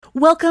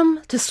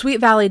Welcome to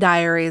Sweet Valley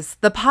Diaries,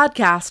 the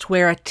podcast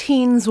where a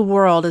teen's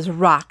world is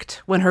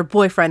rocked when her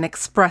boyfriend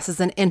expresses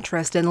an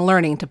interest in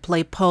learning to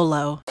play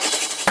polo.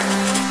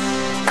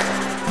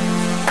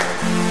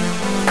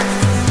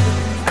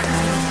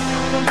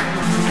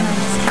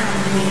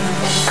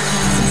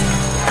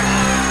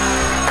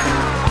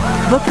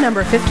 Book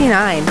number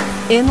 59,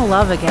 In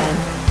Love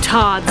Again.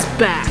 Todd's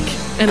back,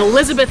 and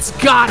Elizabeth's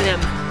got him.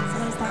 So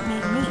does that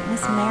make me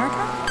Miss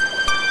America?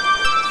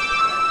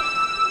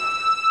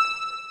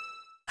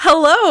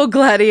 Hello,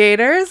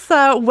 gladiators.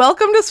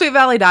 Welcome to Sweet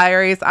Valley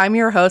Diaries. I'm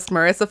your host,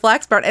 Marissa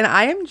Flaxbart, and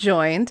I am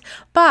joined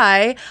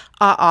by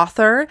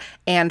author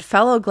and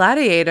fellow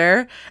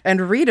gladiator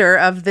and reader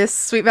of this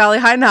Sweet Valley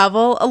High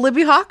novel,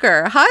 Libby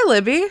Hawker. Hi,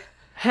 Libby.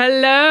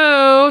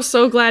 Hello.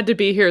 So glad to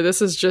be here.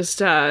 This is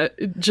just a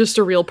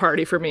real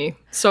party for me.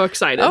 So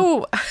excited.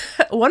 Oh,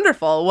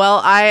 wonderful.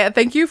 Well, I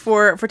thank you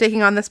for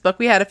taking on this book.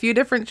 We had a few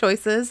different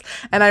choices,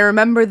 and I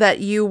remember that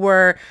you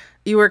were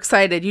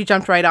excited. You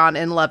jumped right on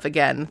In Love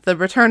Again, the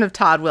return of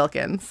Todd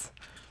Wilkins.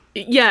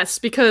 Yes,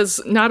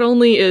 because not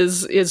only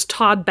is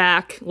Todd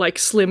back like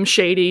Slim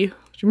Shady. Do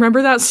you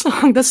remember that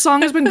song? The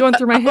song has been going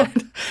through my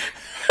head.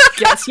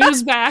 Guess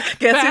who's back?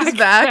 Guess who's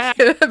back?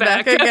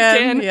 Back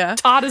again. Yeah.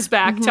 Todd is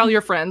back. Mm-hmm. Tell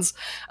your friends.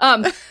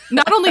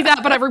 Not only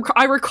that, but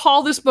I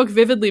recall this book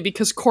vividly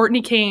because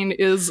Courtney Kane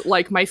is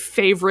like my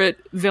favorite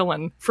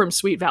villain from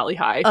Sweet Valley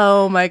High.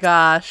 Oh my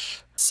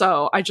gosh.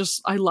 So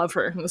I love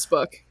her in this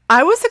book.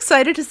 I was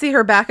excited to see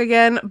her back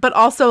again, but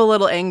also a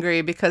little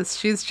angry because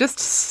she's just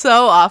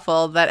so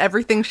awful that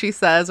everything she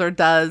says or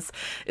does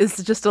is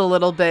just a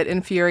little bit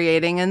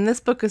infuriating. And this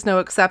book is no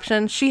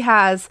exception. She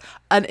has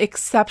an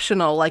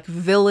exceptional,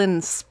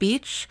 villain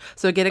speech.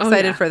 So get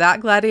excited for that,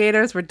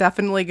 gladiators. We're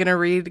definitely going to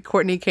read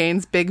Courtney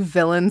Kane's big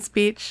villain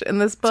speech in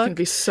this book. It's going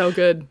to be so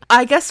good.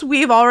 I guess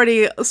we've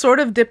already sort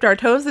of dipped our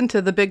toes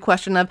into the big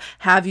question of,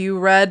 have you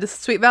read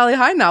Sweet Valley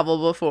High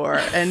novel before?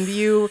 And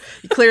you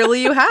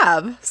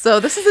have. So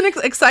this is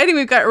exciting.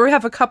 We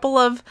have a couple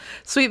of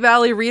Sweet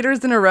Valley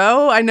readers in a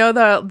row. I know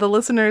that the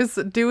listeners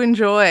do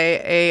enjoy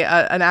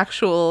an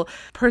actual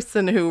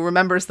person who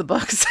remembers the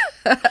books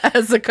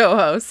as a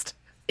co-host.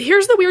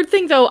 Here's the weird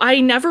thing, though. I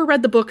never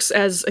read the books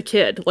as a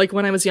kid, like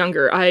when I was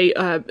younger.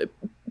 I,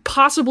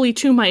 possibly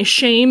to my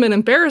shame and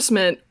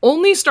embarrassment,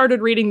 only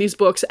started reading these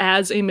books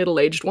as a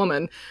middle-aged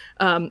woman.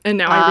 And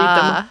now I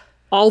read them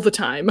all the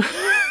time.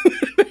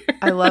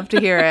 I love to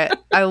hear it.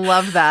 I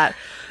love that.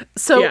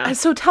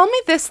 So tell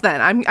me this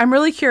then. I'm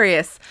really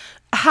curious.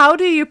 How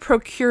do you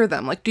procure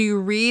them? Do you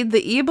read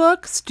the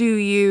ebooks? Do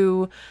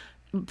you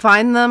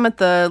find them at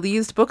the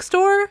used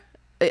bookstore?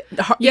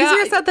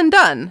 Easier said than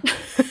done.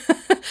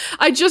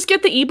 I just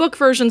get the ebook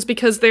versions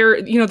because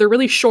they're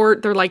really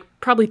short. They're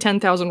probably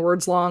 10,000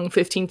 words long,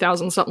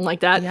 15,000, something like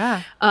that.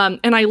 Yeah.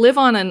 And I live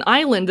on an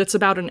island that's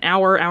about an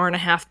hour and a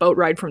half boat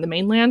ride from the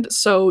mainland.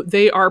 So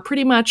they are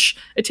pretty much,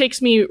 it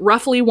takes me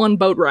roughly one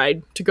boat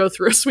ride to go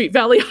through a Sweet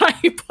Valley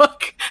High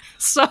book.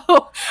 So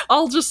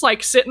I'll just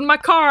sit in my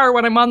car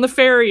when I'm on the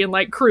ferry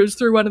and cruise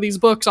through one of these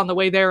books on the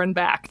way there and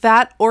back.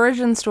 That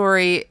origin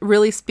story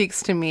really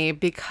speaks to me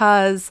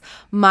because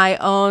my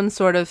own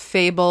sort of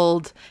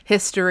fabled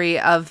history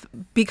of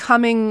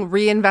becoming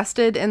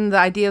reinvested in the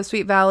idea of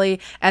Sweet Valley,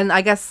 and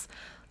I guess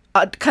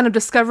kind of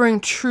discovering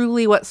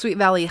truly what Sweet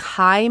Valley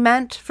High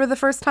meant for the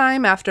first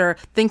time after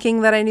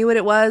thinking that I knew what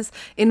it was,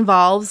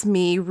 involves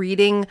me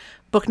reading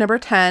book number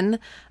 10,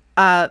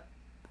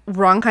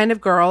 Wrong Kind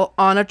of Girl,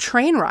 on a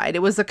train ride.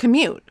 It was a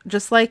commute,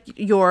 just like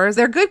yours.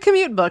 They're good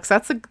commute books.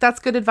 That's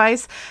good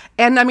advice.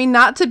 And I mean,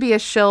 not to be a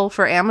shill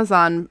for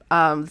Amazon,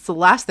 it's the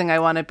last thing I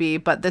want to be,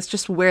 but that's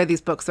just where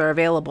these books are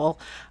available.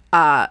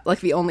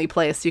 The only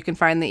place you can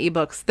find the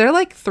ebooks. They're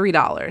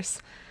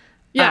 $3.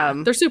 Yeah,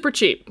 they're super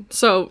cheap.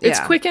 So it's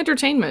quick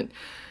entertainment.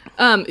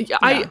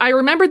 I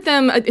remembered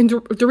them. And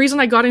the reason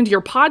I got into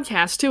your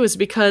podcast, too, is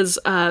because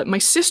my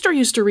sister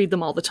used to read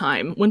them all the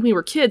time when we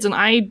were kids, and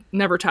I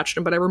never touched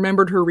them, but I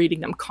remembered her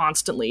reading them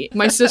constantly.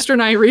 My sister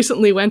and I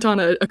recently went on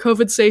a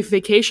COVID-safe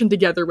vacation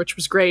together, which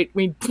was great.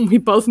 We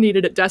both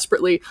needed it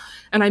desperately.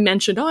 And I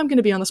mentioned, I'm going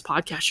to be on this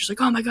podcast. She was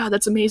like, oh, my God,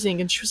 that's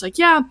amazing. And she was like,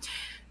 yeah,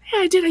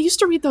 I did. I used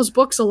to read those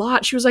books a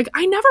lot. She was like,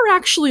 I never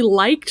actually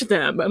liked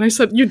them. And I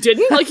said, you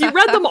didn't? You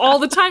read them all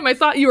the time. I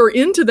thought you were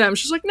into them.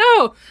 She's like,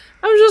 no,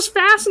 I was just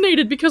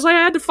fascinated because I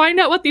had to find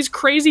out what these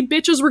crazy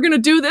bitches were going to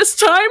do this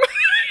time.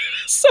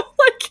 So,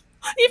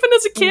 even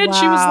as a kid,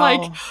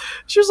 Wow.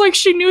 she was like,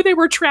 she knew they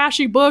were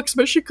trashy books,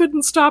 but she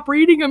couldn't stop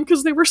reading them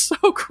because they were so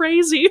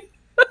crazy.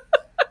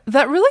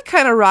 That really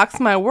kind of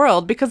rocks my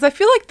world because I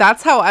feel like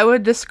that's how I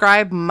would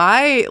describe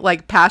my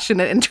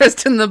passionate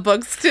interest in the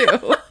books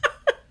too.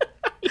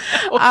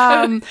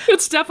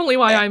 It's definitely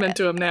why I'm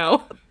into them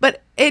now.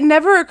 But it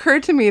never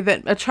occurred to me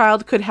that a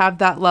child could have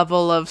that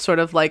level of sort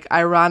of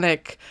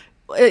ironic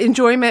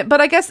enjoyment. But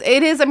I guess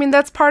it is. I mean,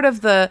 that's part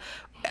of the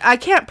I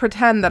can't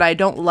pretend that I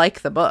don't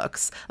like the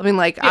books. I mean,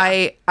 like,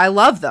 yeah. I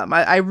love them.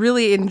 I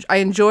really I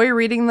enjoy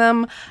reading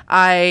them.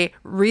 I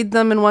read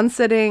them in one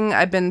sitting.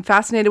 I've been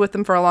fascinated with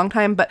them for a long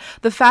time, but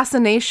the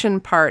fascination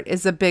part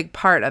is a big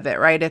part of it,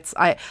 right? It's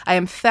I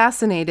am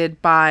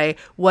fascinated by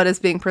what is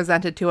being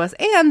presented to us,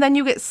 and then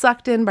you get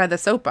sucked in by the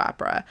soap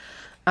opera.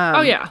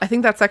 I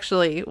think that's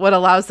actually what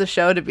allows the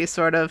show to be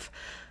sort of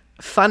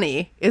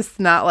funny. It's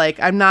not like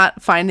I'm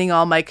not finding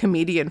all my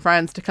comedian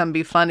friends to come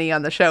be funny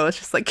on the show. It's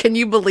just like, can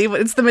you believe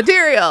it? It's the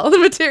material. The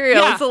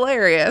material is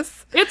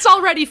hilarious. It's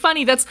already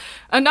funny. That's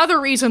another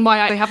reason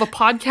why I have a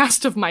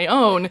podcast of my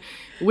own,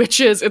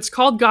 which is, it's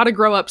called Gotta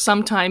Grow Up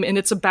Sometime, and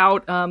it's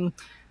about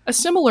a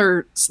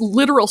similar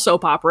literal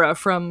soap opera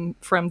from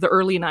the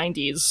early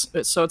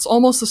 90s. So it's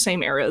almost the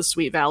same era as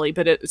Sweet Valley,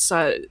 but it's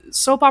a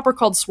soap opera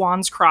called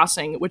Swan's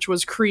Crossing, which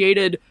was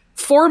created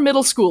for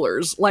middle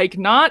schoolers, like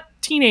not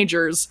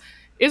teenagers.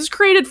 Is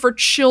created for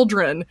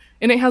children,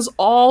 and it has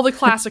all the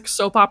classic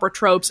soap opera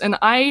tropes, and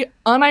I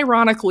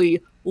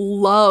unironically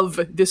love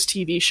this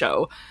TV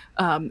show.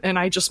 And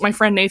my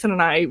friend Nathan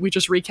and we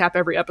just recap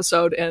every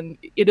episode, and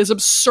it is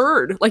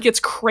absurd. Like, it's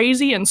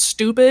crazy and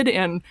stupid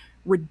and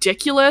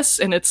ridiculous,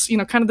 and it's,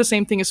 kind of the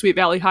same thing as Sweet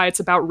Valley High.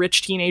 It's about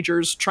rich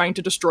teenagers trying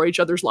to destroy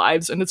each other's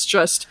lives, and it's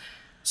just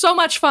so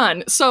much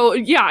fun. So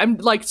yeah, I'm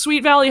like,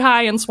 Sweet Valley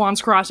High and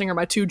Swan's Crossing are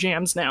my two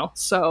jams now.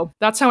 So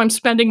that's how I'm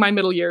spending my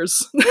middle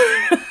years.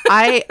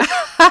 Well,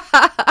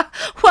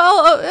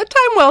 a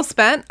time well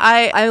spent.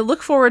 I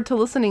look forward to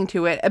listening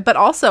to it. But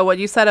also what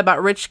you said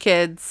about rich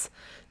kids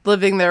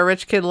living their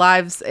rich kid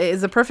lives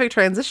is a perfect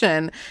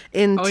transition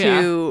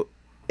into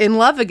In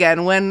Love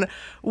Again, when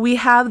we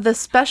have the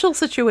special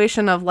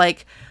situation of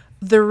like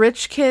the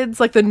rich kids,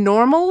 like the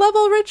normal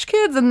level rich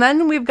kids, and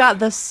then we've got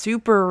the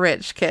super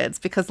rich kids,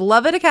 because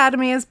Love It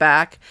Academy is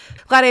back.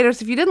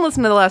 Gladiators, if you didn't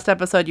listen to the last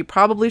episode, you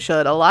probably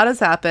should. A lot has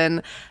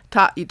happened.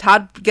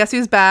 Todd, guess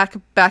who's back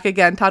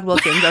again, Todd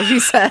Wilkins, as you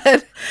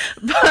said.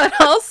 But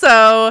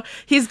also,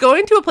 he's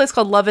going to a place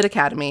called Love It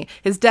Academy.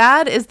 His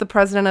dad is the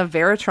president of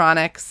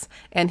Veritronics,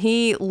 and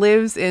he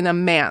lives in a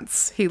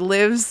manse. He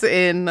lives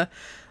in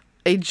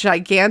a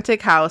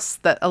gigantic house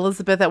that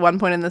Elizabeth at one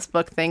point in this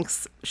book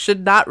thinks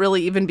should not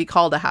really even be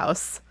called a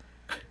house.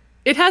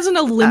 It has an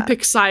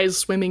Olympic-sized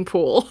swimming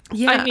pool.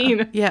 Yeah, I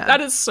mean,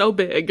 that is so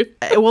big.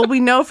 Well,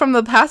 we know from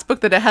the past book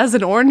that it has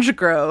an orange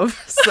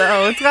grove,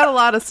 so it's got a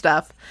lot of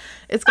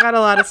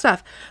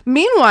stuff.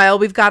 Meanwhile,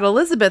 we've got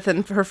Elizabeth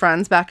and her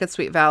friends back at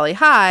Sweet Valley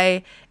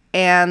High,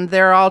 and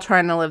they're all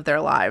trying to live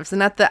their lives.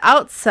 And at the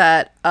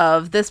outset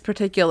of this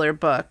particular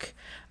book,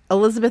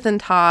 Elizabeth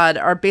and Todd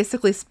are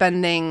basically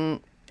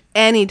spending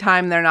any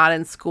time they're not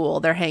in school,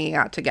 they're hanging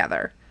out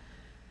together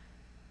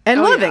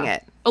and loving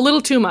it. A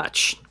little too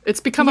much. It's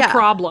become a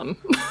problem.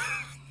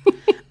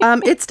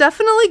 It's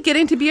definitely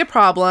getting to be a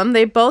problem.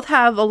 They both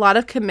have a lot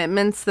of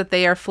commitments that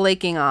they are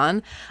flaking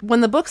on. When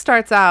the book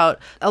starts out,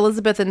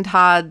 Elizabeth and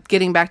Todd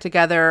getting back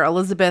together,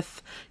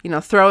 Elizabeth,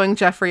 throwing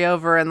Jeffrey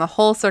over, and the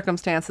whole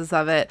circumstances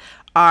of it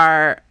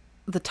are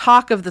the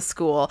talk of the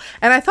school.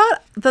 And I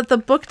thought that the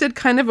book did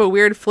kind of a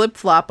weird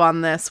flip-flop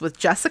on this with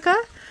Jessica,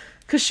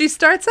 because she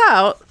starts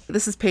out,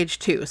 this is page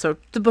 2, so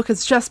the book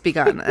has just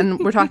begun, and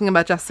we're talking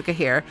about Jessica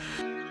here.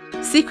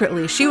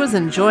 Secretly, she was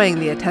enjoying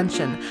the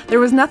attention. There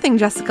was nothing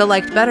Jessica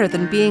liked better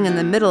than being in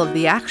the middle of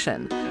the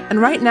action.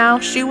 And right now,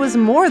 she was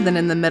more than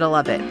in the middle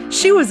of it.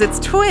 She was its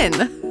twin.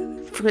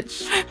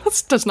 Which...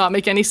 This does not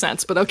make any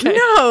sense, but okay.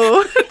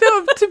 No,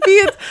 to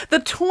be the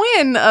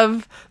twin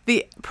of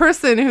the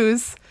person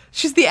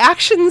she's the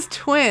action's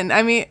twin.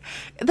 I mean,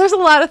 there's a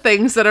lot of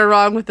things that are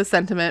wrong with the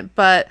sentiment,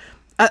 but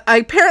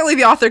apparently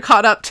the author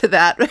caught up to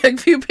that a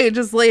few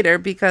pages later,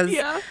 because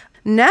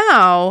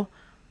now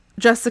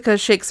Jessica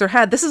shakes her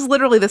head. This is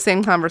literally the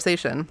same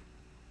conversation.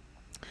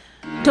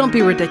 Don't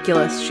be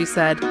ridiculous, she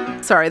said.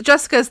 Sorry,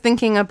 Jessica's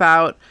thinking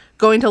about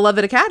going to Love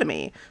It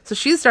Academy. So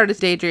she started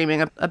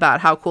daydreaming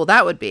about how cool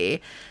that would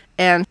be.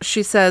 And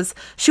she says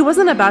she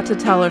wasn't about to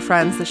tell her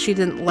friends that she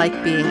didn't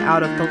like being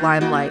out of the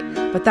limelight,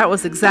 but that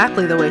was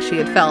exactly the way she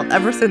had felt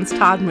ever since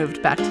Todd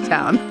moved back to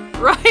town.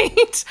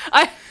 Right?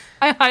 I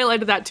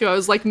highlighted that too. I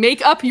was like,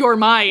 make up your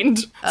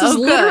mind. This is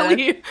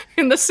literally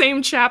in the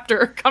same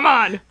chapter. Come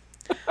on.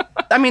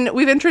 I mean,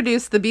 we've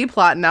introduced the B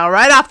plot now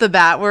right off the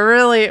bat. We're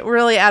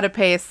really at a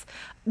pace.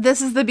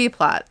 This is the B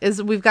plot.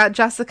 We've got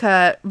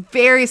Jessica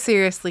very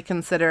seriously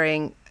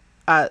considering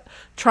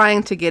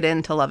trying to get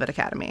into Love It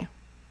Academy.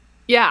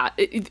 Yeah,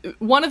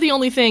 one of the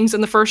only things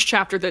in the first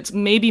chapter that's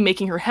maybe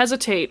making her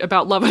hesitate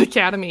about Love It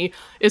Academy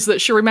is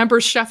that she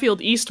remembers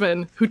Sheffield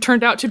Eastman, who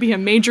turned out to be a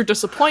major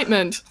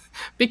disappointment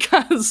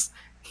because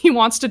he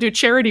wants to do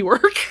charity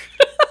work.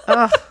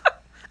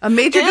 A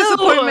major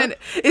disappointment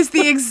is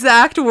the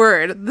exact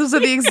word. Those are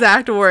the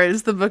exact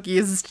words the book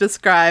uses to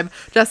describe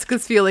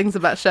Jessica's feelings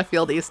about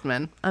Sheffield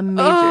Eastman. A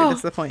major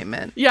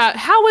disappointment. Yeah,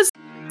 how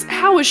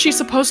was she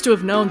supposed to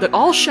have known that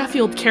all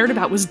Sheffield cared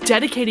about was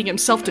dedicating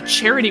himself to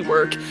charity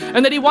work,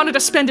 and that he wanted to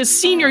spend his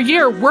senior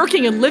year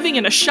working and living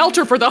in a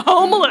shelter for the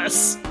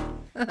homeless?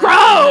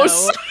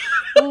 Gross!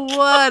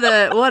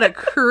 What a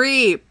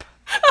creep.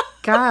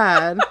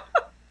 God.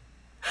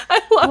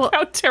 I love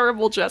how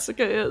terrible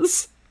Jessica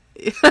is.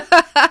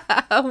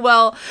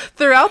 Well,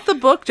 throughout the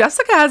book,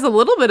 Jessica has a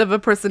little bit of a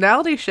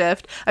personality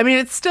shift. I mean,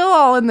 it's still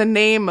all in the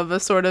name of a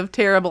sort of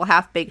terrible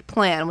half-baked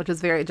plan, which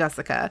is very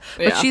Jessica.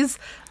 But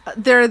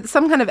there are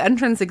some kind of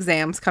entrance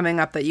exams coming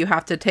up that you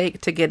have to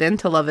take to get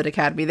into Lovett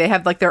Academy. They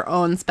have like their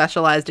own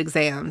specialized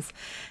exams.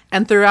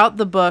 And throughout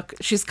the book,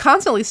 she's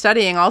constantly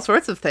studying all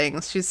sorts of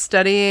things. She's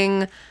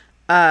studying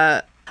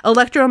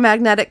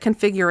electromagnetic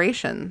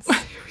configurations.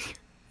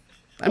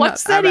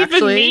 What's that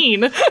even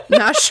mean?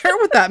 Not sure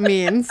what that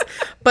means.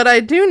 But I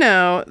do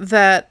know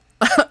that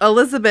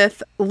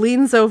Elizabeth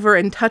leans over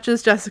and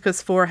touches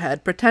Jessica's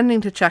forehead, pretending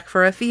to check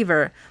for a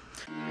fever.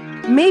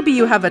 Maybe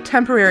you have a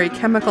temporary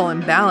chemical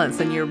imbalance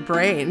in your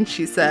brain,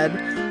 she said.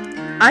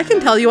 I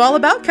can tell you all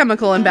about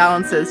chemical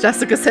imbalances,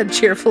 Jessica said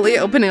cheerfully,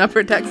 opening up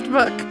her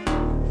textbook.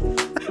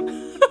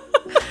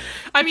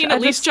 I mean, at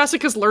least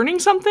Jessica's learning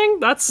something.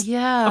 That's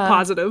a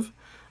positive.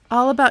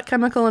 All about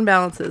chemical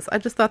imbalances. I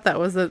just thought that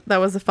was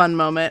a fun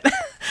moment.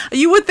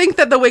 You would think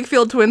that the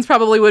Wakefield twins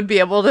probably would be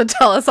able to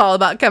tell us all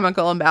about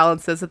chemical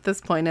imbalances at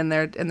this point in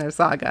their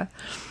saga.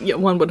 Yeah,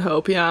 one would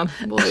hope. Yeah.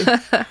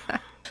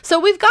 So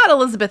we've got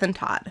Elizabeth and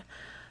Todd.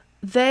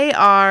 They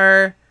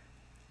are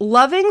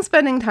loving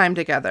spending time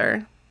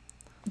together.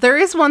 There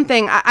is one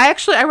thing.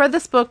 I read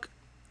this book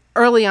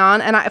early on,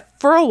 and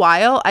for a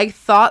while I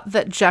thought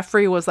that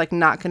Jeffrey was like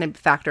not going to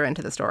factor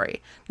into the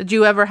story. Did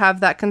you ever have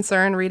that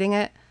concern reading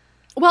it?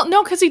 Well,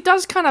 no, because he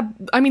does kind of,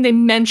 I mean, they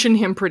mention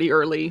him pretty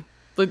early.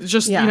 Like,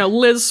 just,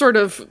 Liz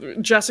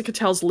Jessica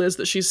tells Liz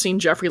that she's seen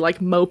Jeffrey, like,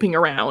 moping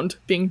around,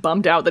 being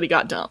bummed out that he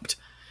got dumped.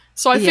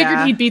 So I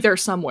figured he'd be there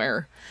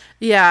somewhere.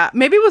 Yeah,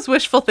 maybe it was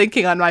wishful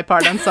thinking on my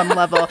part on some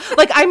level.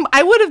 Like,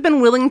 I would have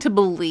been willing to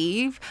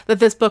believe that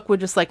this book would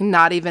just, like,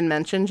 not even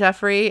mention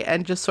Jeffrey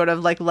and just sort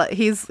of, like,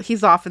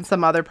 he's off in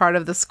some other part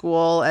of the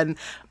school, and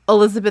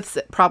Elizabeth's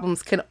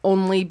problems can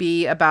only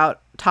be about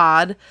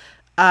Todd.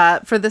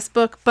 For this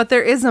book, but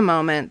there is a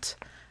moment.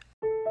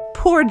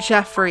 Poor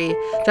Jeffrey,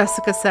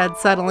 Jessica said,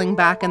 settling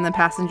back in the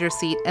passenger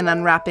seat and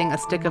unwrapping a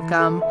stick of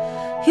gum.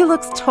 He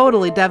looks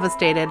totally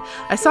devastated.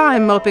 I saw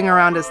him moping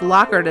around his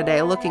locker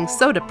today, looking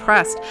so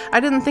depressed.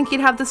 I didn't think he'd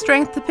have the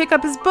strength to pick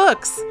up his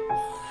books.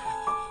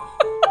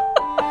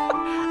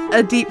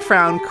 A deep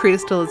frown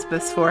creased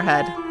Elizabeth's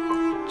forehead.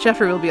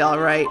 Jeffrey will be all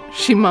right,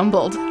 she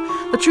mumbled.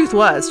 The truth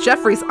was,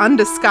 Jeffrey's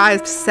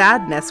undisguised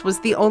sadness was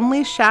the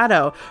only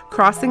shadow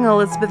crossing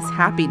Elizabeth's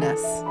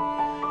happiness.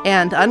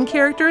 And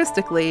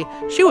uncharacteristically,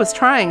 she was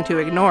trying to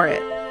ignore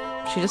it.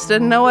 She just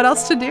didn't know what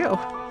else to do.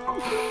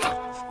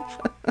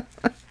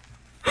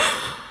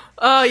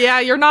 Oh,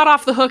 yeah, you're not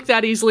off the hook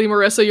that easily,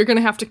 Marissa. You're going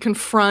to have to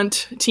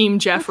confront Team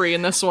Jeffrey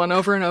in this one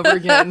over and over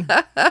again.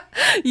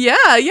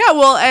 Yeah,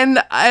 well,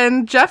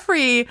 and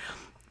Jeffrey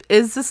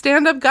is a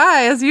stand-up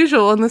guy, as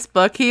usual in this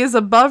book. He is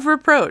above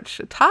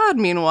reproach. Todd,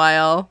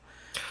 meanwhile,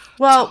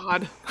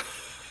 Todd.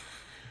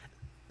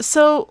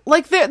 So,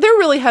 like, they're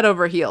really head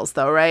over heels,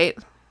 though, right?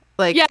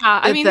 Like, yeah,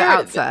 I mean, the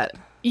outset.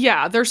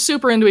 Yeah, they're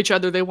super into each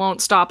other. They won't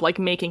stop, like,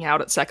 making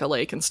out at Secca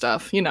Lake and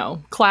stuff. You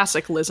know,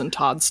 classic Liz and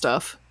Todd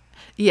stuff.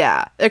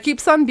 Yeah, it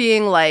keeps on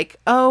being like,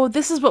 oh,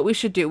 this is what we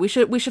should do. We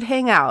should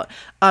hang out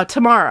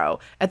tomorrow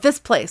at this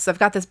place. I've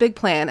got this big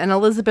plan. And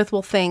Elizabeth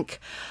will think,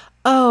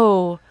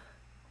 oh,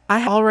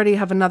 I already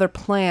have another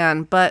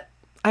plan, but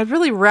I'd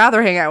really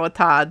rather hang out with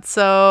Todd,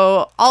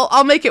 so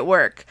I'll make it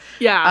work.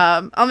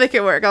 Yeah. I'll make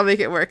it work.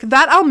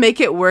 That I'll make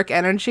it work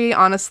energy,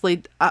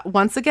 honestly,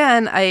 once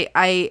again,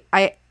 I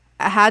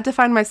had to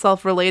find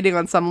myself relating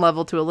on some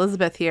level to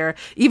Elizabeth here,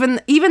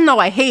 even though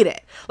I hate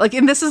it. Like,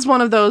 and this is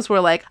one of those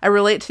where, like, I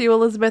relate to you,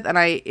 Elizabeth, and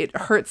it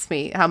hurts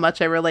me how much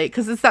I relate,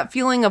 because it's that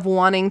feeling of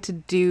wanting to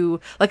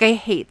do, like, I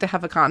hate to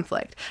have a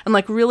conflict, and,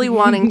 like, really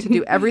wanting to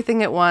do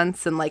everything at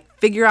once, and, like,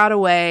 figure out a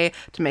way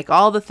to make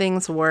all the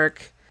things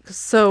work.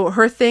 So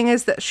her thing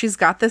is that she's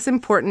got this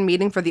important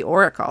meeting for the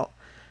Oracle,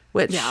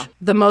 which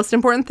the most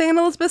important thing in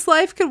Elizabeth's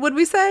life, would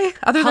we say?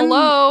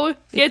 Hello,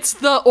 it's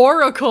the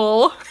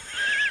Oracle.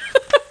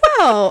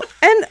 Well,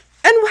 and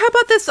how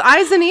about this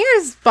eyes and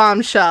ears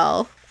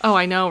bombshell? Oh,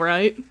 I know,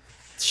 right?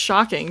 It's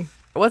shocking.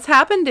 What's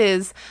happened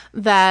is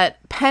that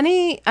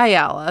Penny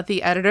Ayala,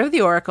 the editor of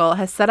the Oracle,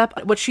 has set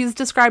up what she's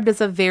described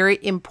as a very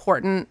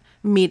important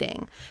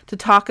meeting to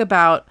talk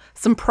about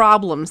some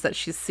problems that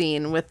she's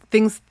seen with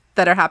things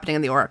that are happening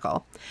in the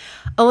Oracle.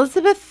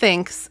 Elizabeth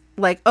thinks,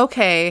 like,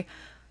 okay,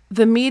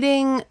 the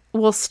meeting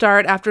will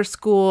start after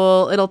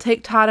school. It'll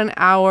take Todd an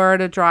hour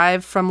to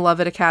drive from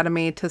Lovett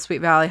Academy to Sweet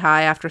Valley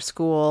High after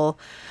school,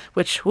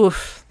 which,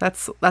 oof,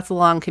 that's a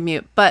long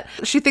commute. But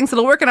she thinks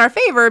it'll work in our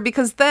favor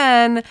because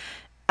then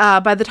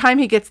by the time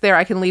he gets there,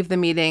 I can leave the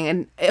meeting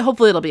and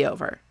hopefully it'll be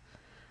over.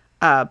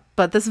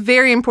 But this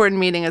very important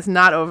meeting is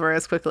not over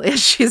as quickly as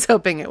she's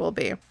hoping it will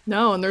be.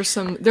 No, and there's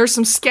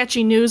some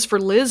sketchy news for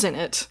Liz in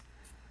it.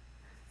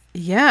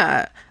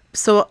 Yeah.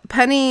 So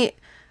Penny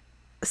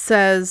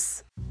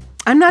says,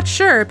 I'm not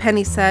sure,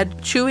 Penny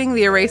said, chewing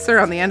the eraser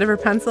on the end of her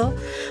pencil,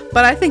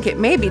 but I think it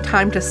may be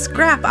time to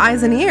scrap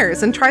eyes and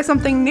ears and try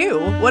something new.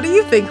 What do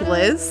you think,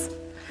 Liz?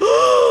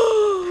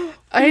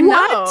 I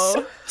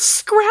know.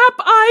 Scrap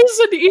eyes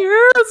and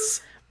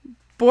ears?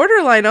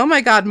 Borderline, oh my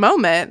god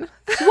moment.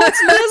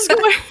 What's Liz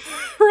going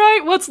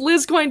right? What's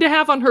Liz going to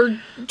have on her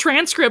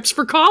transcripts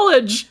for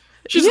college?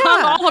 She's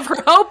hung all of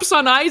her hopes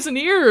on eyes and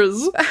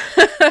ears.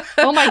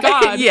 Oh my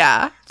god.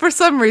 Yeah, for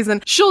some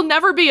reason. She'll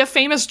never be a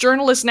famous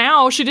journalist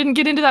now. She didn't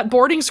get into that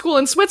boarding school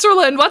in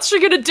Switzerland. What's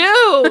she gonna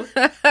do?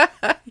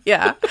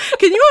 Yeah.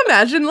 Can you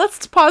imagine?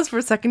 Let's pause for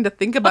a second to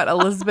think about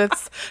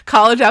Elizabeth's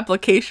college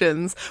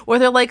applications where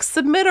they're like,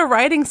 submit a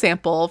writing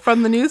sample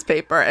from the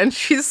newspaper. And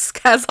she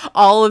has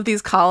all of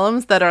these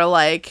columns that are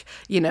like,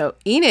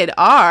 Enid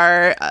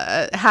R.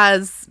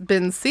 has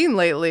been seen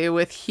lately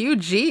with Hugh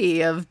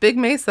G. of Big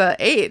Mesa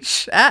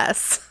HS.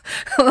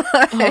 And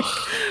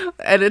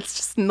it's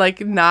just like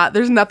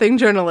there's nothing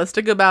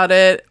journalistic about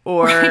it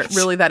or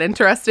really that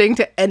interesting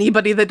to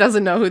anybody that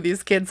doesn't know who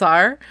these kids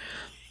are.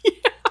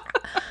 Yeah.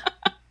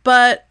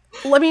 But,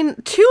 I mean,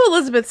 to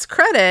Elizabeth's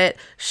credit,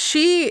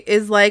 she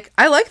is like,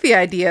 I like the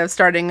idea of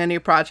starting a new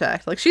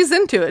project. Like, she's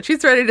into it.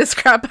 She's ready to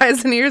scrap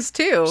eyes and ears,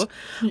 too.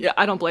 Yeah,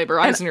 I don't blame her.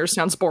 Eyes and ears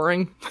sounds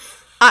boring.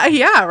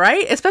 Yeah,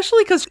 right?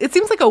 Especially because it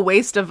seems like a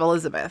waste of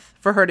Elizabeth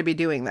for her to be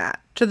doing that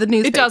to the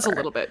newspaper. It does a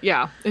little bit.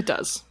 Yeah, it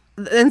does.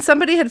 And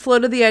somebody had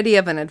floated the idea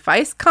of an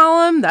advice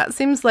column. That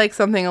seems like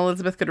something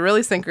Elizabeth could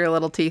really sink her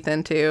little teeth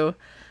into.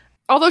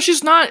 Although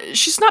she's not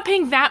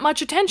paying that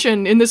much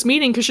attention in this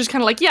meeting because she's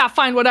kind of like, yeah,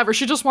 fine, whatever.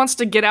 She just wants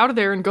to get out of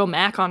there and go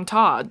mac on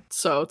Todd.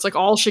 So it's like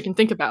all she can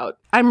think about.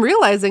 I'm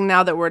realizing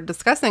now that we're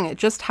discussing it,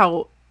 just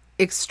how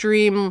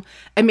extreme,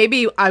 and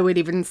maybe I would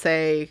even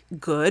say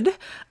good,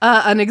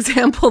 an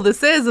example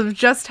this is of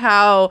just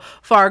how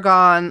far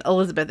gone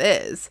Elizabeth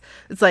is.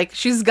 It's like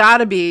she's got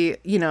to be,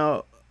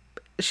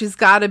 she's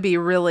got to be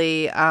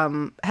really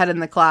head in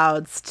the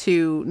clouds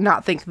to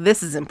not think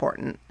this is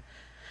important.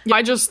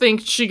 I just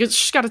think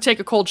she's got to take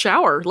a cold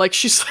shower. Like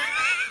she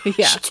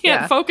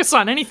can't focus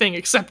on anything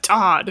except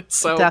Todd.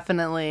 So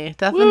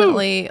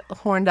definitely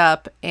horned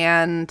up.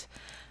 And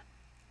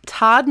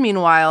Todd,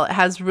 meanwhile,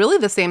 has really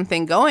the same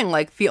thing going.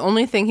 Like the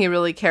only thing he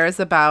really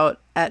cares about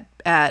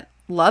at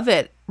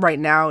Lovett right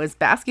now is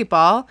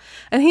basketball,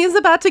 and he's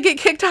about to get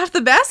kicked off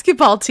the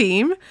basketball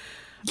team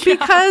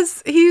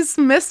because he's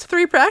missed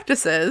 3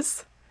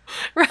 practices.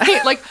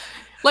 Right,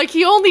 Like,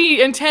 he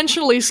only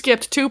intentionally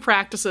skipped 2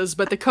 practices,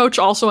 but the coach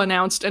also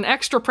announced an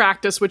extra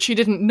practice, which he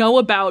didn't know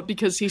about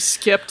because he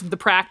skipped the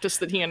practice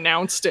that he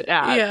announced it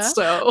at. Yeah.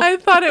 So I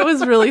thought it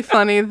was really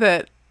funny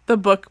that the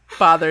book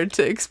bothered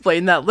to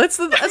explain that. That's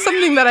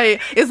something that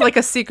is like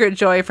a secret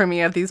joy for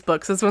me of these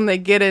books, is when they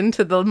get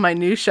into the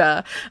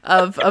minutia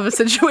of a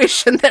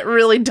situation that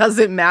really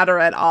doesn't matter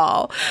at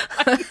all.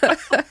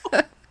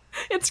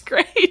 It's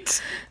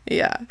great.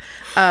 Yeah.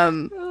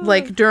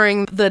 Like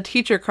during the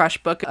Teacher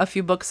Crush book a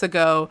few books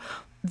ago,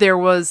 there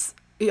was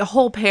a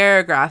whole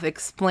paragraph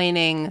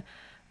explaining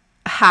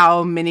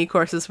how mini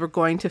courses were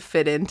going to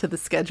fit into the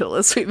schedule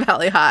of Sweet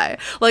Valley High.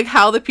 Like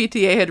how the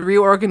PTA had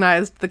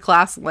reorganized the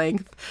class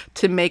length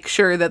to make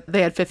sure that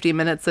they had 50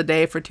 minutes a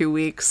day for 2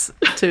 weeks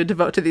to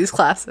devote to these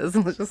classes.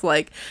 And it's just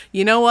like,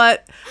 you know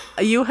what?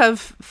 You have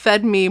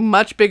fed me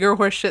much bigger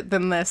horseshit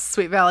than this,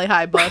 Sweet Valley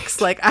High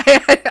books. Like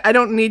I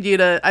don't need you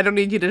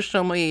to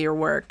show me your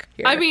work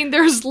here. I mean,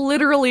 there's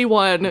literally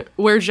one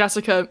where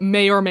Jessica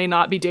may or may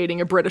not be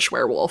dating a British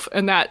werewolf,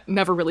 and that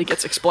never really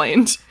gets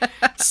explained.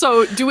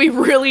 So do we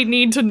really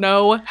need to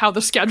know how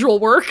the schedule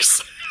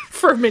works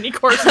for mini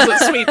courses at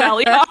Sweet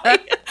Valley High?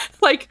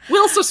 Like,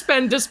 we'll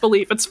suspend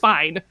disbelief. It's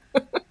fine.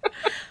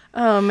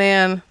 Oh,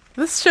 man.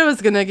 This show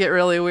is going to get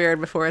really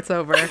weird before it's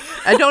over.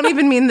 I don't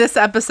even mean this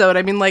episode.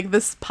 I mean, like,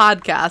 this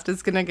podcast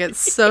is going to get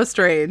so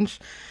strange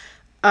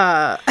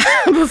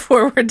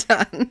before we're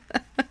done.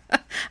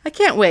 I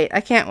can't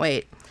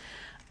wait.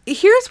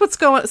 Here's what's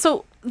going...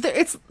 So,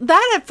 it's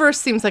that at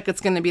first seems like it's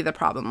going to be the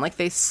problem. Like,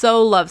 they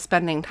so love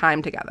spending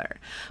time together.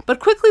 But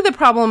quickly the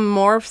problem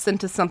morphs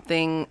into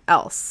something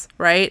else,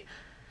 right?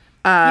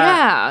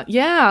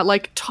 Yeah.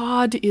 Like,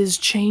 Todd is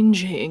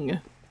changing.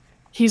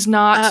 He's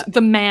not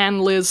the man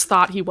Liz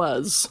thought he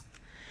was.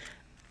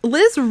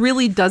 Liz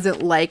really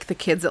doesn't like the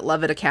kids at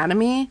Lovett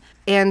Academy.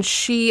 And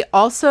she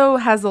also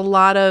has a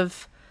lot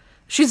of...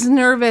 She's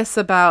nervous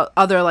about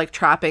other, like,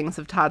 trappings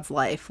of Todd's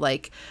life.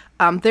 Like...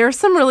 there are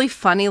some really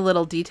funny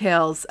little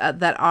details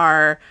that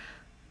are,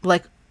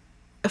 like,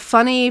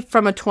 funny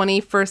from a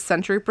 21st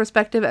century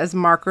perspective as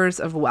markers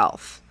of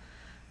wealth.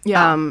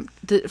 Yeah.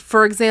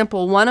 For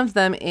example, one of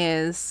them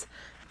is,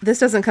 this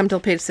doesn't come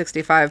till page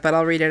 65, but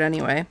I'll read it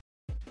anyway.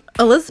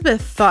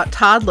 Elizabeth thought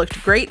Todd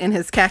looked great in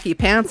his khaki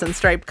pants and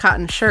striped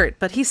cotton shirt,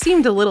 but he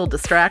seemed a little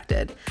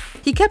distracted.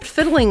 He kept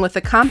fiddling with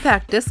the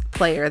compact disc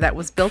player that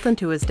was built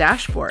into his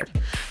dashboard.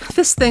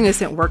 This thing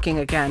isn't working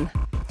again.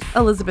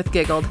 Elizabeth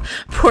giggled.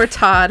 Poor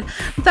Todd.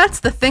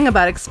 That's the thing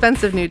about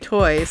expensive new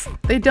toys.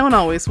 They don't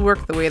always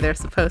work the way they're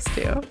supposed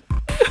to.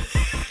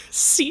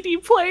 CD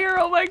player,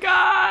 oh my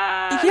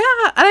god.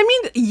 Yeah, I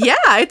mean,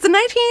 yeah, it's a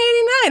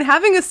 1989.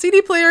 Having a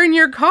CD player in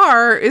your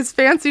car is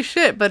fancy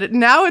shit, but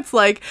now it's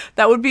like,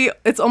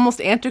 it's almost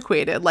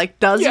antiquated. Like,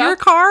 does your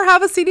car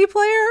have a CD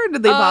player?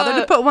 Did they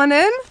bother to put one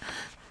in?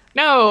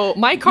 No,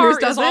 my Yours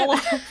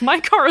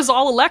car is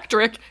all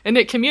electric, and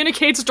it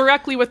communicates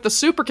directly with the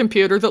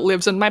supercomputer that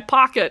lives in my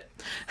pocket.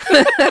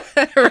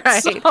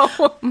 Right. So,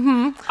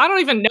 I don't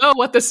even know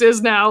what this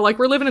is now. Like,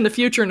 we're living in the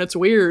future, and it's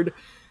weird.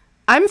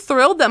 I'm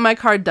thrilled that my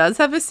car does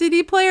have a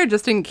CD player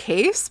just in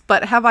case,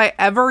 but have I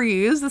ever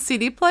used the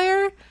CD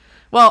player?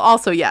 Well,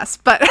 also yes,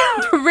 but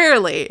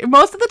rarely.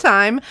 Most of the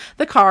time,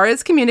 the car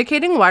is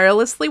communicating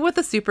wirelessly with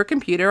the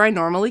supercomputer I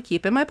normally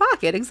keep in my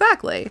pocket.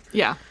 Exactly.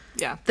 Yeah,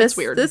 that's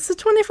weird. This is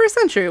 21st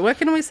century. What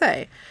can we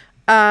say?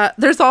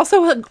 There's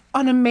also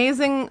an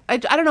amazing, I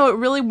don't know, it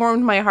really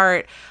warmed my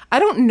heart. I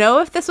don't know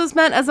if this was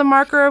meant as a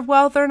marker of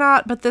wealth or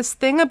not, but this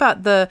thing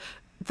about the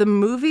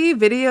movie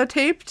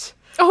videotaped.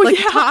 Oh, like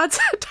yeah.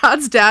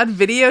 Todd's dad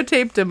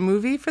videotaped a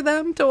movie for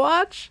them to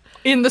watch.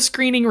 In the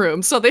screening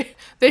room. So they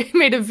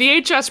made a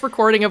VHS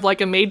recording of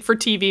like a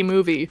made-for-TV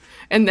movie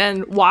and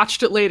then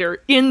watched it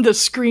later in the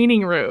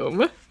screening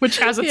room, which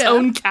has its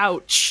own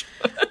couch.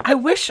 I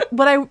wish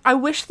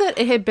that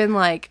it had been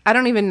like, I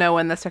don't even know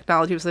when this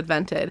technology was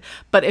invented,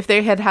 but if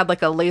they had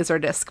like a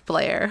Laserdisc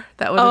player,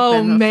 that would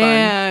have been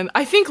man. fun.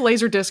 I think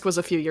Laserdisc was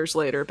a few years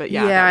later, but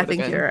yeah, I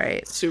think you're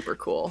right. Super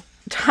cool.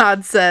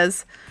 Todd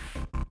says,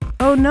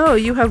 "Oh no,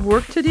 you have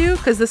work to do?"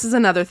 Because this is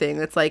another thing.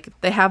 It's like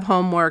they have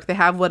homework, they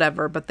have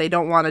whatever, but they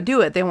don't want to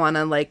do it. They want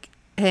to like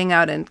hang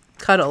out and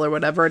cuddle or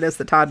whatever it is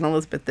that Todd and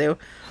Elizabeth do.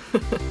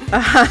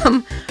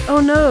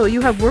 "Oh no,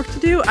 you have work to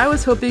do? I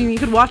was hoping you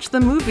could watch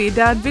the movie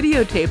Dad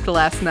videotaped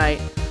last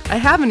night. I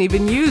haven't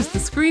even used the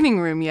screening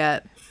room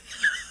yet."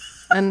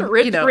 And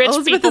rich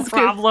people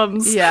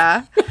problems.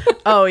 Yeah.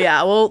 Oh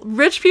yeah. Well,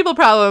 rich people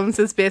problems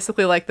is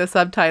basically like the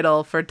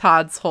subtitle for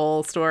Todd's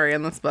whole story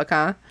in this book,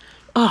 huh?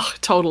 Oh,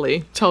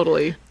 totally.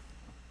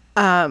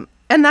 And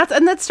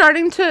that's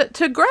starting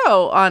to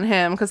grow on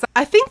him, because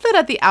I think that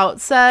at the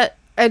outset,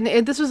 and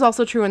this was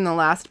also true in the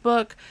last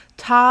book,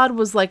 Todd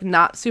was like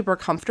not super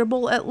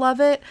comfortable at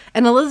Lovett,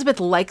 and Elizabeth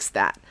likes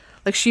that.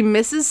 Like, she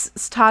misses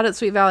Todd at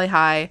Sweet Valley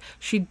High.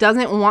 She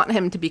doesn't want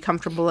him to be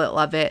comfortable at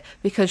Lovett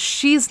because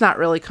she's not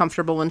really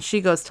comfortable when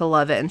she goes to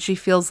Lovett, and she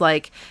feels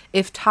like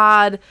if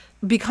Todd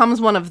becomes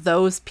one of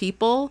those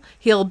people,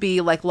 he'll be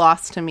like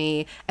lost to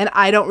me, and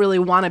I don't really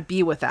want to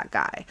be with that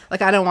guy.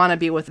 Like, I don't want to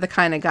be with the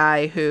kind of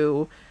guy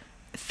who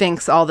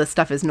thinks all this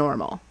stuff is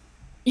normal.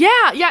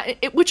 Yeah,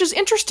 which is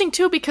interesting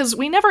too, because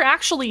we never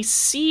actually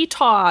see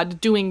Todd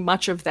doing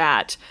much of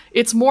that.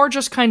 It's more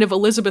just kind of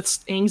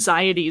Elizabeth's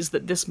anxieties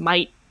that this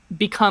might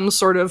become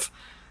sort of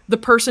the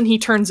person he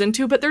turns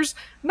into, but there's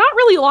not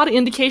really a lot of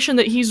indication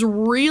that he's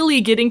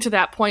really getting to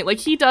that point. Like,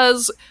 he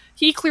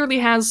clearly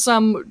has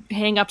some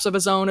hang-ups of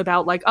his own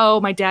about like, oh,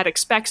 my dad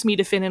expects me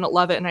to fit in at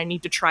Lovett and I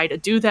need to try to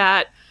do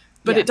that.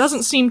 But It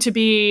doesn't seem to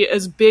be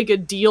as big a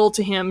deal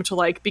to him to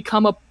like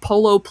become a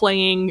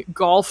polo-playing,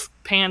 golf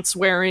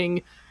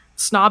pants-wearing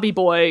snobby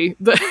boy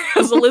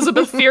as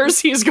Elizabeth fears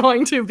he's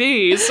going to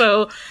be.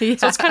 So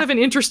it's kind of an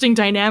interesting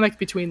dynamic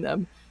between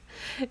them.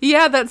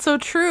 Yeah, that's so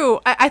true.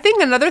 I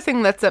think another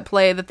thing that's at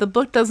play that the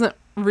book doesn't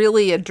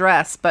really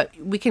address, but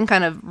we can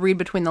kind of read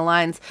between the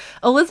lines.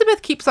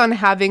 Elizabeth keeps on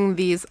having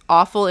these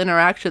awful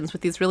interactions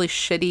with these really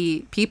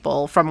shitty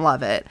people from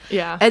Lovett.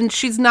 Yeah. And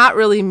she's not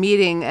really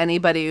meeting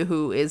anybody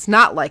who is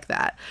not like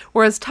that.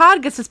 Whereas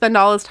Todd gets to spend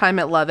all his time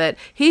at Lovett.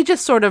 He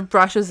just sort of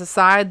brushes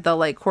aside the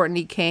like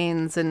Courtney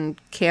Kanes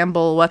and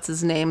Campbell, what's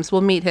his names?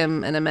 We'll meet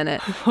him in a minute.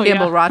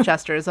 Campbell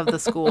Rochesters of the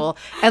school.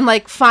 And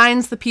like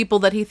finds the people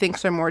that he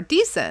thinks are more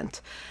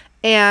decent.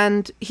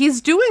 And he's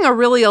doing a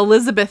really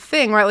Elizabeth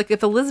thing, right? Like,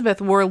 if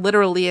Elizabeth were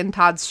literally in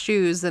Todd's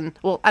shoes, and,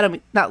 well, I don't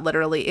mean, not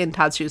literally in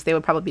Todd's shoes, they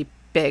would probably be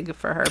big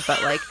for her, but,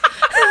 like,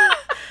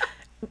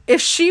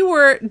 if she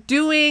were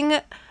doing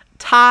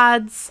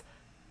Todd's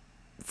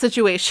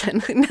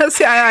situation, no,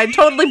 see, I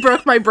totally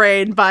broke my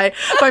brain by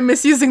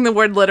misusing the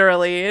word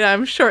literally.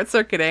 I'm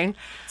short-circuiting.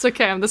 It's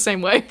okay, I'm the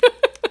same way.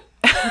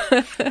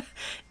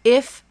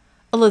 If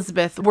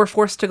Elizabeth were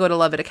forced to go to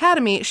Lovett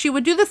Academy, she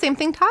would do the same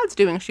thing Todd's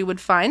doing. She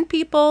would find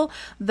people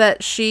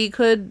that she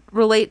could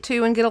relate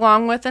to and get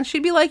along with, and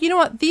she'd be like, you know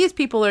what, these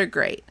people are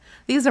great.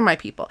 These are my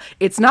people.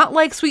 It's not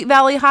like Sweet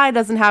Valley High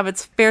doesn't have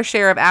its fair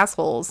share of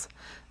assholes,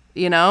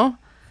 you know?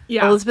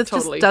 Yeah, Elizabeth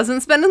totally. just doesn't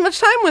spend as much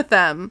time with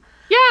them.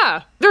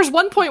 Yeah. There's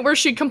one point where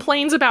she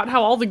complains about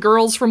how all the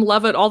girls from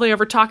Lovett, all they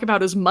ever talk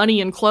about is money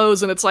and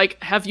clothes. And it's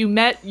like, have you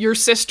met your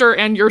sister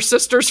and your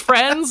sister's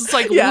friends? It's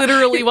like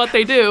literally what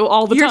they do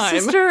all the time.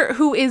 Your sister,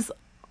 who is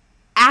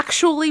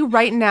actually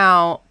right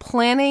now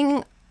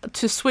planning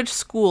to switch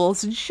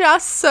schools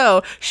just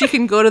so she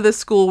can go to the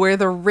school where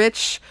the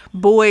rich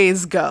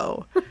boys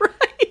go.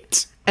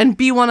 Right. And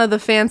be one of the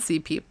fancy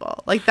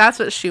people. Like, that's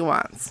what she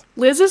wants.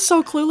 Liz is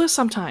so clueless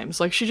sometimes.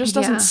 Like, she just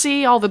doesn't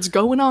see all that's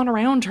going on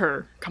around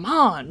her. Come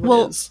on, Liz.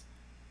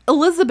 Well,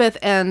 Elizabeth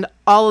and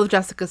all of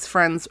Jessica's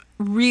friends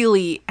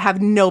really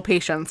have no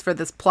patience for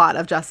this plot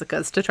of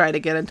Jessica's to try to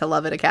get into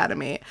Lovett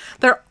Academy.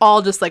 They're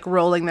all just, like,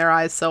 rolling their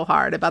eyes so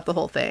hard about the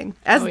whole thing.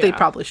 As they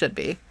probably should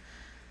be.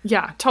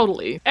 Yeah,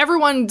 totally.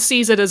 Everyone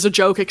sees it as a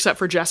joke except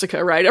for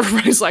Jessica, right?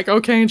 Everybody's like,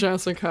 okay,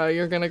 Jessica,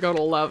 you're going to go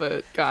to love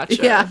it.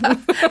 Gotcha. Yeah.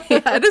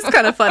 Yeah, it is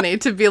kind of funny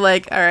to be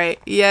like, all right,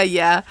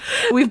 yeah.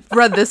 We've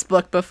read this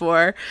book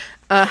before.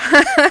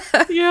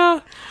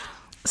 Yeah.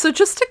 So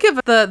just to give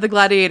the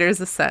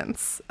gladiators a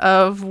sense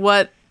of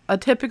what a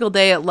typical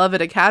day at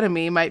Lovett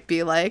Academy might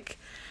be like,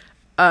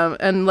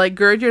 and like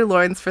gird your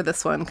loins for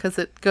this one because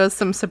it goes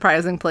some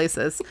surprising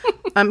places.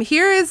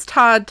 Here is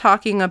Todd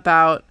talking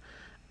about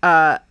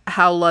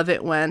how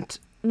Lovett went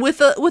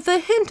with a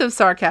hint of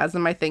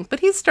sarcasm, I think, but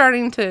he's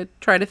starting to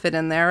try to fit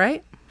in there,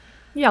 right?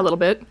 Yeah, a little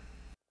bit.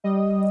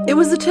 It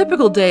was a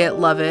typical day at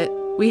Lovett.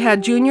 We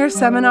had junior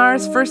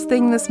seminars first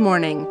thing this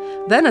morning,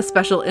 then a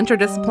special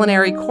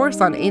interdisciplinary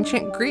course on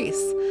ancient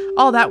Greece.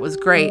 All that was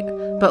great,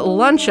 but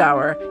lunch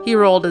hour, he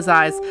rolled his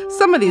eyes.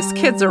 Some of these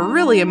kids are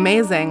really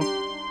amazing.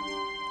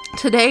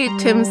 Today,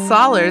 Tim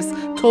Sollers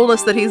told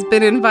us that he's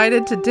been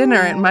invited to dinner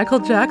at Michael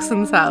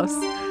Jackson's house.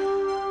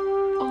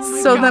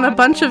 So then a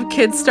bunch of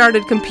kids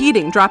started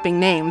competing,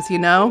 dropping names, you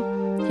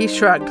know? He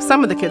shrugged.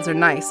 Some of the kids are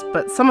nice,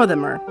 but some of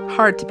them are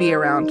hard to be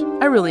around.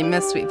 I really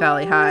miss Sweet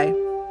Valley High.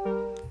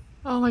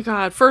 Oh my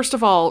God. First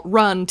of all,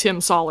 run, Tim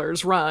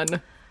Sollers,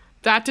 run.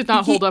 That did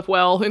not hold up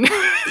well. Yep.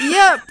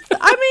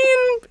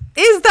 I mean,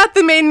 is that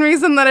the main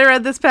reason that I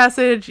read this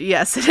passage?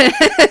 Yes, it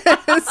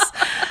is.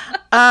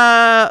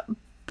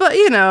 But,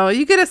 you know,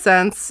 you get a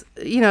sense,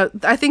 you know,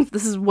 I think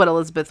this is what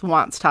Elizabeth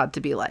wants Todd to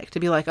be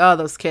like, oh,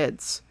 those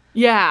kids.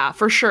 Yeah,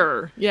 for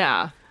sure.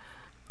 Yeah.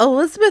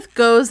 Elizabeth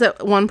goes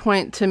at one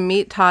point to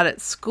meet Todd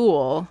at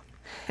school,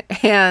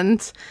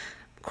 and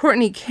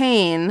Courtney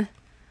Kane,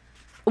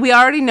 we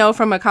already know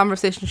from a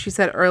conversation she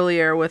said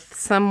earlier with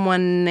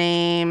someone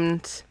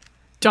named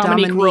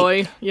Dominique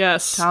Roy.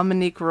 Yes.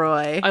 Dominique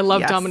Roy. I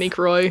love Dominique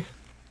Roy.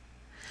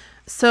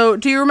 So,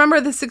 do you remember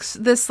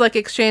this like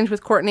exchange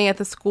with Courtney at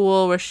the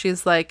school where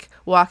she's like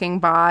walking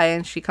by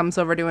and she comes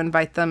over to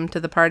invite them to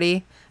the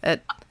party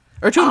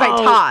or to invite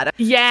Todd?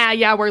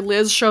 Yeah, where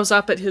Liz shows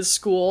up at his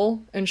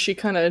school and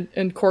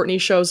and Courtney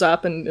shows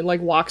up and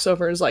like walks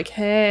over and is like,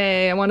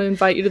 "Hey, I want to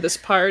invite you to this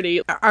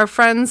party." Our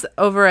friends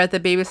over at the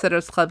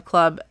Babysitters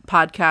Club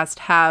podcast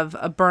have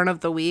a burn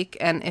of the week,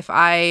 and if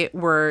I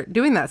were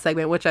doing that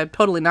segment, which I'm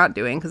totally not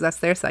doing because that's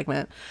their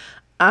segment,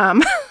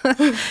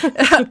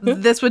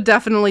 this would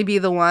definitely be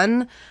the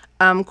one.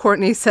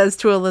 Courtney says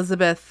to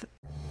Elizabeth,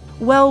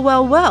 well,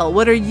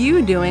 what are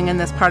you doing in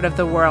this part of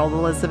the world,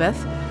 Elizabeth?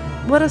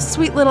 What a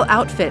sweet little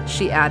outfit,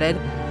 she added.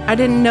 I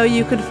didn't know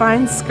you could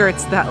find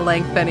skirts that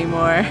length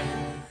anymore.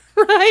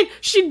 Right?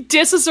 She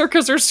disses her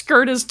because her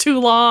skirt is too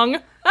long.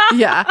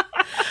 Yeah.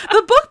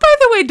 The book, by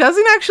the way,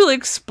 doesn't actually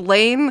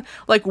explain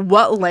like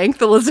what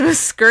length Elizabeth's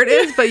skirt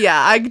is, but yeah,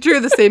 I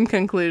drew the same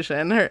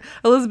conclusion.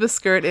 Elizabeth's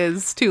skirt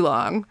is too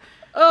long.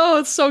 Oh,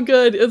 it's so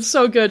good. It's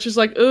so good. She's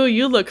like, "Ooh,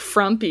 you look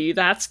frumpy.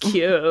 That's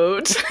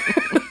cute."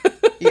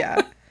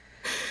 Yeah.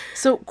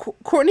 So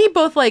Courtney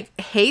both like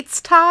hates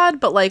Todd,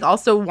 but like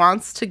also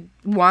wants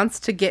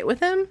to get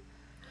with him.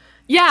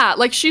 Yeah,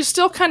 like she's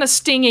still kind of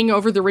stinging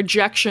over the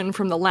rejection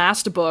from the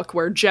last book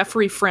where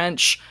Jeffrey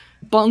French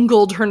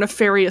bungled her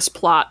nefarious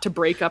plot to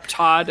break up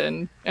Todd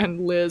and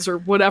Liz or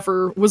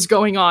whatever was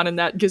going on in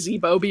that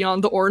gazebo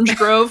beyond the orange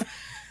grove.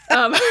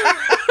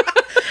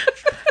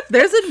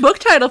 There's a book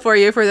title for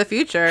you for the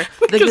future.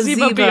 The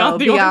Gazebo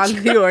Beyond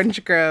the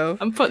Orange Grove.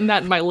 I'm putting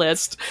that in my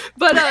list.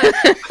 But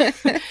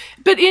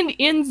but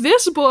in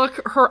this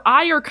book, her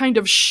ire kind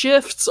of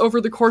shifts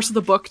over the course of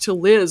the book to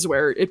Liz,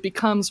 where it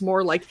becomes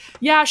more like,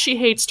 yeah, she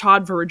hates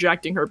Todd for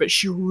rejecting her, but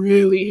she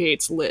really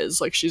hates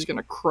Liz. Like, she's going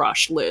to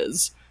crush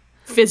Liz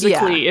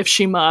physically if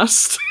she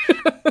must.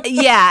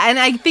 Yeah, and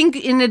I think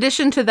in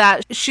addition to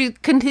that, she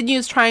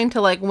continues trying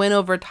to, like, win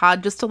over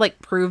Todd just to,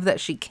 like, prove that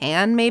she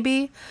can,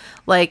 maybe.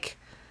 Like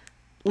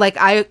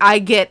I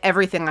get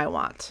everything I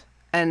want,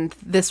 and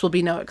this will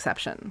be no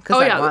exception.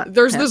 Oh yeah,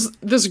 there's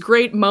this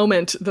great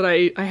moment that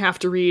I have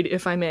to read,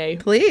 if I may.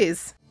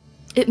 Please.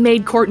 It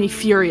made Courtney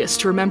furious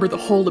to remember the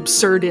whole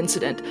absurd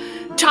incident.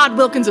 "Todd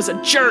Wilkins is a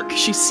jerk,"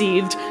 she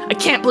seethed. "I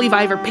can't believe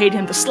I ever paid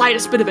him the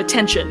slightest bit of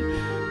attention."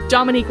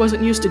 Dominique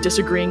wasn't used to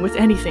disagreeing with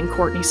anything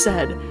Courtney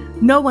said.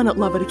 No one at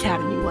Lovett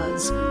Academy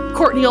was.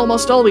 Courtney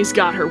almost always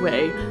got her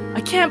way. "I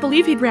can't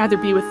believe he'd rather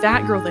be with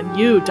that girl than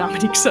you,"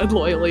 Dominique said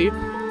loyally.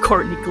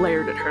 Courtney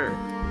glared at her.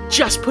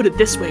 "Just put it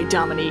this way,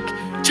 Dominique.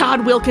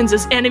 Todd Wilkins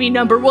is enemy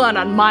number 1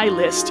 on my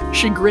list,"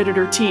 she gritted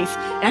her teeth,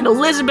 "and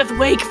Elizabeth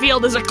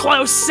Wakefield is a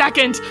close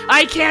second.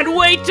 I can't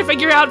wait to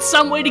figure out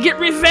some way to get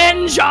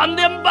revenge on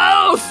them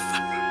both."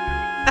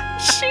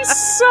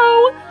 She's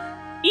so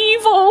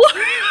evil.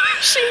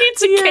 She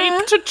needs a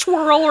cape to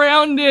twirl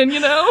around in, you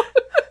know?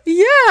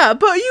 Yeah,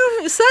 but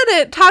you said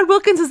it. Todd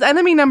Wilkins is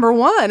enemy number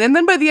 1. And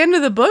then by the end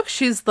of the book,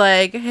 she's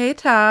like, "Hey,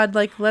 Todd,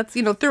 like, let's,"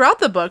 you know, throughout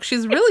the book,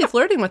 she's really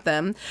flirting with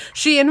them.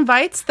 She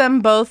invites them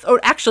both, or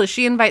actually,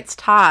 she invites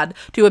Todd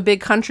to a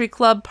big country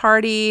club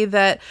party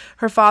that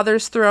her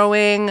father's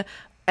throwing.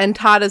 And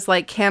Todd is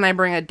like, "Can I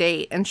bring a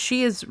date?" And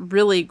she is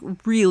really,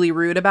 really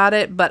rude about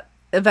it, but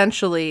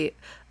eventually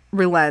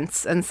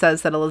relents and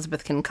says that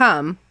Elizabeth can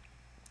come.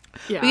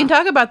 We can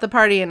talk about the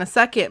party in a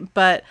second,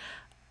 but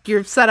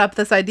you've set up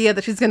this idea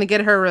that she's going to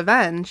get her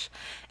revenge.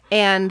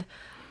 And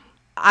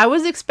I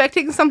was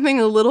expecting something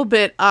a little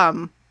bit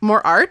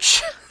more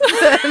arch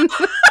than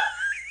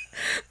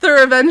the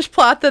revenge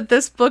plot that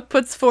this book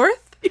puts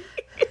forth.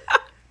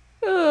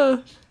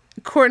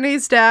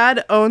 Courtney's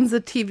dad owns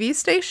a TV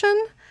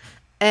station,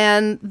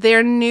 and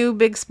their new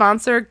big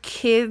sponsor,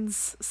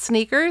 Kids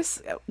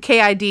Sneakers,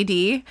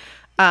 KIDD,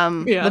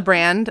 the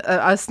brand,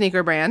 a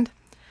sneaker brand.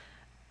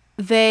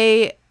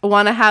 They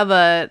want to have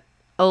a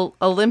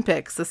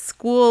Olympics, a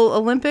school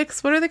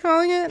Olympics. What are they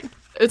calling it?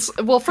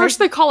 First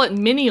they call it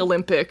mini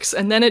Olympics,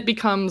 and then it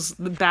becomes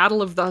the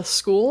Battle of the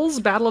Schools,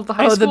 Battle of the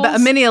High Schools. The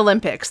mini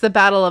Olympics, the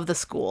Battle of the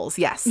Schools.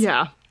 Yes.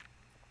 Yeah,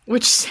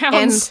 which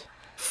sounds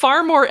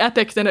far more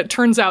epic than it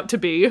turns out to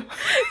be.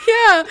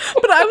 Yeah,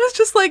 but I was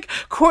just like,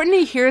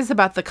 Courtney hears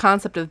about the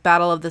concept of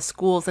Battle of the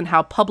Schools and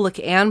how public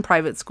and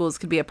private schools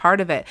could be a part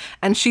of it.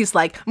 And she's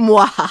like,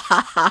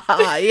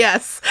 mwahaha,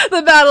 yes,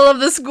 the Battle of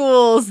the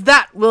Schools.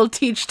 That will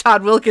teach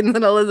Todd Wilkins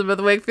and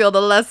Elizabeth Wakefield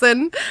a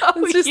lesson.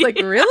 It's just like,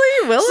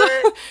 really? Will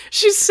it?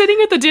 She's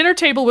sitting at the dinner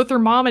table with her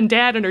mom and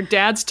dad, and her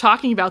dad's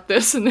talking about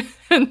this. And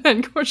then,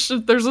 of course,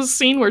 there's a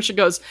scene where she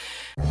goes,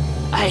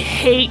 I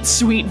hate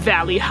Sweet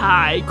Valley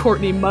High,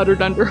 Courtney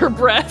muttered under her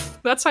breath.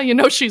 That's how you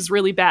know she's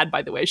really bad,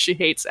 by the way. She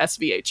hates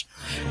SVH.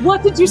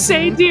 What did you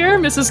say, dear?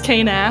 Mrs.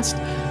 Kane asked.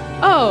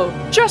 Oh,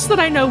 just that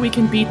I know we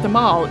can beat them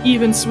all,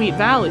 even Sweet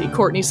Valley,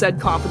 Courtney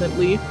said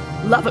confidently.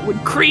 Lovett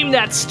would cream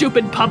that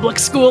stupid public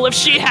school if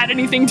she had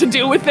anything to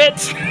do with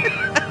it.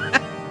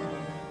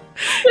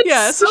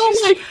 Yeah, so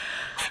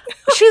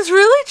she's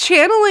really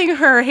channeling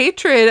her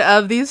hatred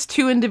of these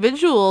two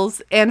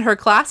individuals and her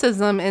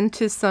classism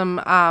into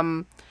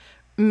some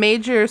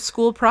major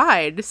school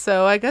pride.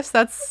 So I guess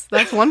that's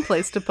one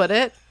place to put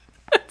it.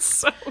 It's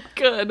so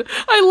good.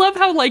 I love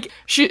how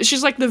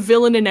she's like the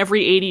villain in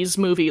every 80s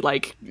movie,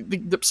 like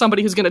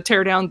somebody who's going to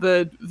tear down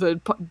the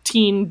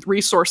teen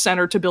resource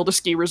center to build a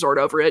ski resort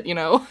over it, you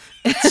know?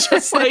 It's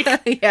just like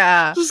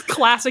just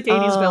classic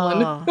 80s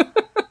villain.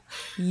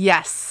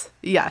 Yes.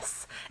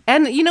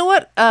 And you know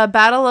what?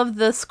 Battle of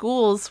the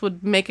Schools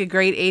would make a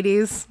great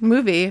 80s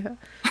movie.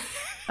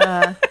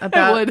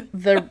 About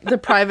the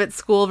private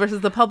school versus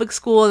the public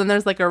school, and then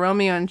there's like a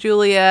Romeo and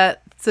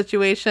Juliet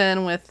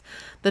situation with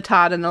the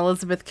Todd and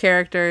Elizabeth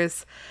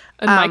characters.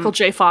 And Michael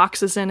J.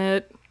 Fox is in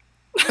it.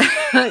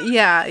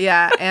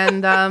 Yeah.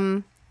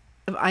 And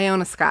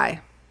Iona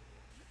Sky.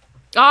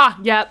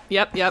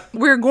 Yep.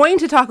 We're going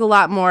to talk a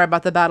lot more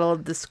about the Battle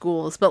of the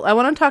Schools, but I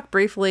want to talk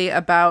briefly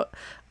about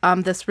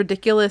this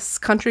ridiculous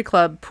country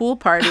club pool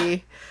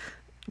party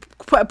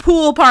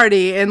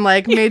in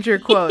like major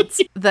quotes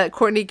that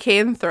Courtney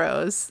Kane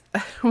throws,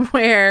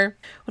 where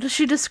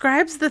she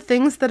describes the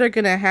things that are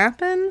going to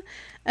happen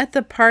at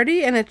the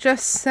party, and it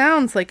just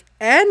sounds like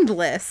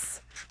endless.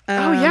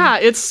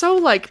 It's so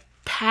like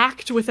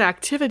packed with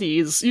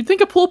activities. You'd think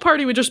a pool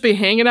party would just be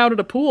hanging out at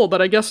a pool,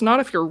 but I guess not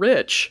if you're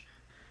rich.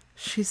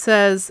 She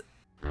says,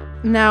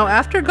 now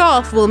after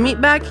golf, we'll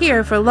meet back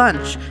here for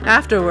lunch.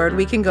 Afterward,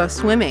 we can go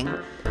swimming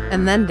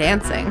and then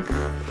dancing.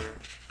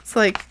 It's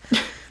like...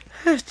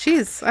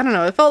 Jeez, I don't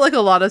know. It felt like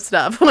a lot of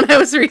stuff when I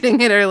was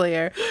reading it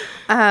earlier.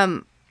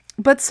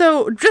 But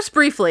so, just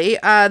briefly,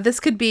 this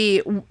could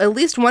be at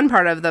least one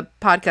part of the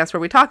podcast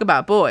where we talk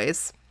about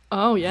boys.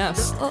 Oh,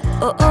 yes. Oh,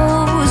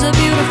 the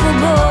beautiful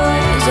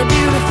boys, the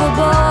beautiful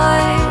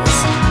boys.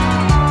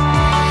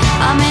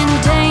 I'm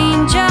in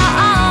danger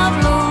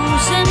of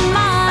losing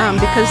my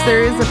because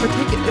there is a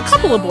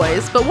couple of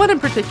boys, but one in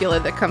particular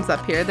that comes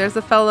up here. There's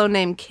a fellow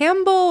named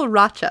Campbell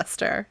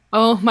Rochester.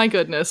 Oh, my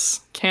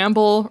goodness.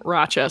 Campbell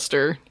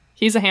Rochester.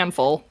 He's a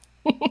handful.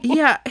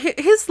 Yeah,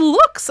 his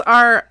looks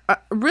are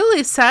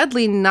really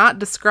sadly not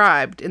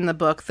described in the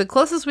book. The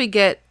closest we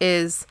get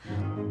is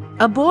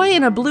a boy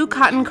in a blue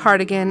cotton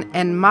cardigan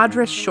and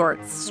Madras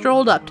shorts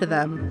strolled up to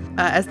them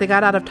as they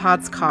got out of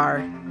Todd's car.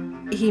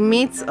 He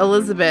meets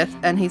Elizabeth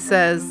and he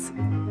says,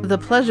 "The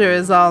pleasure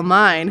is all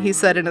mine," he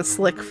said in a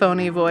slick,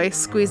 phony voice,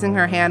 squeezing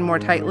her hand more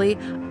tightly.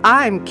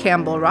 "I'm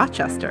Campbell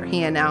Rochester,"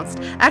 he announced,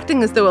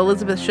 acting as though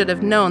Elizabeth should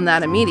have known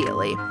that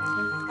immediately.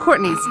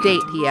 "Courtney's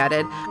date," he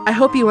added. "I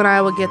hope you and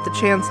I will get the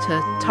chance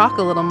to talk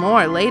a little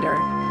more later."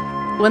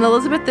 When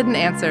Elizabeth didn't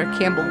answer,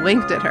 Campbell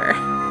winked at her.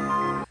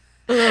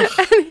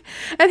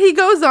 And he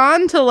goes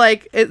on to,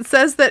 like, it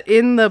says that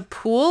in the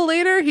pool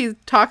later, he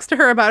talks to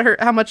her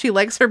about how much he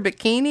likes her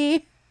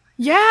bikini.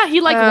 Yeah, he,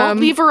 like, won't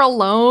leave her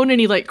alone,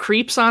 and he, like,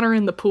 creeps on her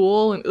in the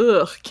pool, and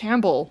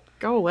Campbell,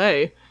 go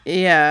away.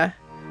 Yeah.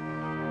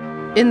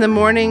 In the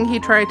morning, he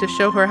tried to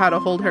show her how to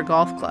hold her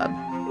golf club.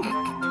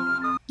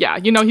 Yeah,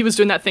 you know, he was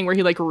doing that thing where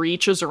he, like,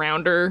 reaches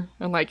around her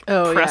and, like,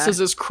 presses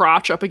his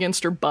crotch up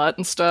against her butt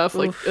and stuff.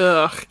 Like,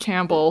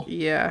 Campbell.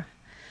 Yeah.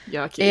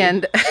 Yucky.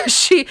 And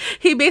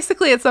he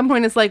basically at some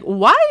point is like,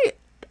 "Why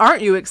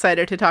aren't you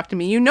excited to talk to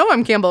me? You know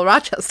I'm Campbell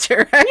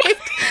Rochester, right?"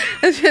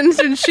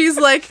 and she's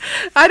like,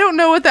 "I don't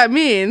know what that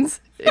means."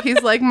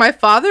 He's like, "My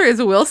father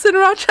is Wilson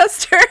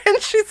Rochester,"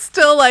 and she's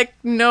still like,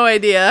 "No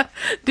idea,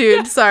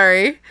 dude.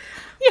 Sorry."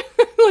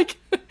 Yeah, like,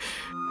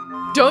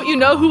 Don't you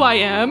know who I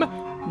am?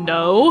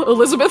 No,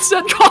 Elizabeth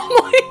said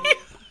calmly.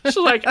 She's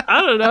like,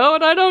 I don't know,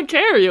 and I don't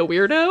care, you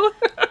weirdo.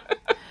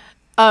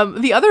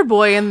 The other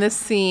boy in this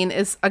scene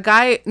is a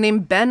guy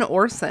named Ben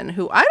Orson,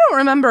 who I don't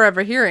remember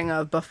ever hearing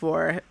of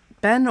before.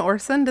 Ben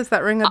Orson, does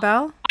that ring a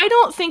bell? I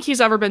don't think he's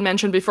ever been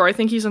mentioned before. I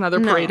think he's another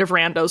Parade of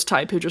Randos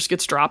type who just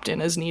gets dropped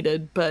in as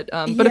needed. But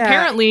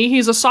apparently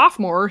he's a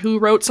sophomore who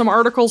wrote some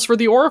articles for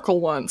the Oracle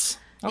once.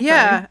 Okay.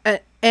 Yeah,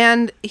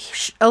 and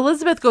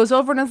Elizabeth goes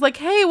over and is like,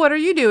 hey, what are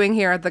you doing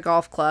here at the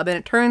golf club? And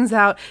it turns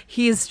out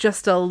he's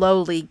just a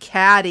lowly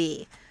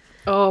caddy.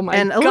 Oh my God.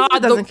 And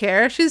Elizabeth doesn't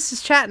care. She's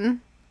just chatting.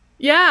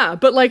 Yeah,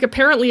 but like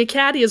apparently a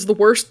caddy is the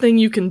worst thing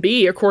you can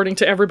be, according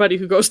to everybody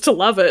who goes to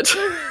love it.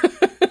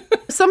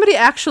 Somebody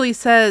actually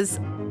says,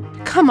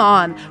 come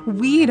on,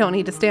 we don't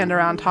need to stand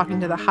around talking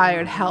to the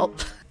hired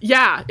help.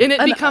 Yeah, and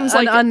it becomes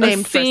like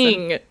unnamed a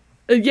thing.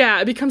 Yeah,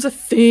 it becomes a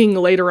thing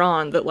later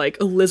on that like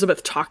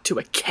Elizabeth talked to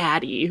a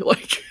caddy.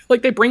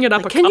 Like they bring it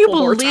up a couple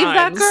more times. Can you believe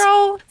that,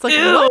 girl? It's like,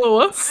 ew.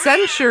 What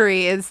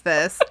century is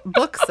this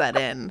book set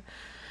in?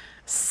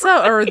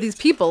 Or these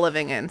people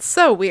living in.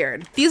 So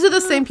weird. These are the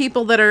same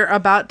people that are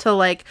about to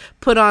like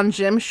put on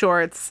gym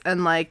shorts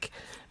and like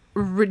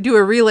do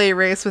a relay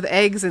race with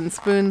eggs and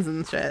spoons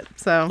and shit.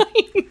 So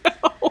I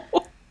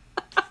know.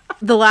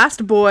 The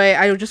last boy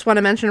I just want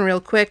to mention real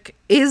quick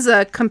is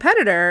a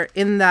competitor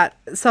in that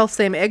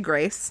self-same egg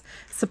race.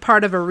 It's a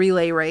part of a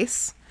relay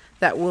race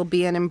that will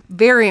be a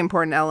very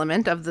important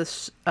element of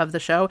the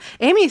show.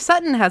 Amy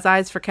Sutton has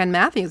eyes for Ken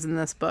Matthews in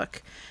this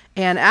book.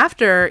 And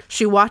after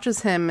she watches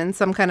him in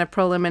some kind of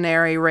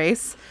preliminary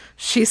race,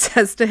 she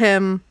says to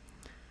him,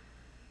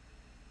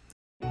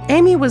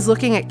 Amy was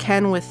looking at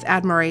Ken with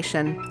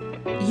admiration.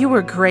 You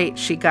were great,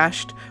 she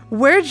gushed.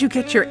 Where'd you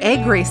get your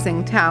egg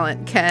racing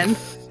talent, Ken?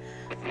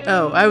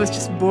 Oh, I was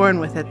just born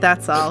with it,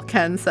 that's all,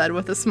 Ken said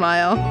with a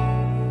smile.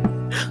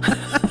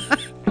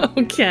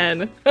 Oh,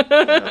 Ken.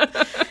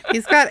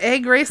 He's got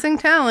egg racing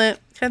talent.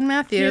 Ken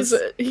Matthews.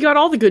 He got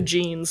all the good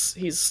genes.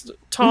 He's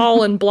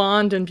tall and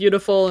blonde and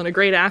beautiful and a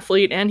great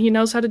athlete, and he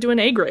knows how to do an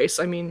egg race.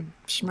 I mean,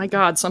 my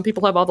God, some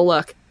people have all the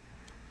luck.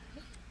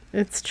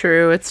 It's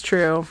true. It's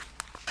true.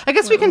 I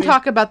guess we can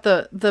talk about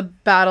the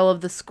battle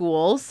of the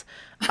schools,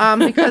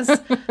 because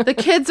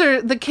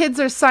the kids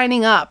are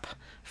signing up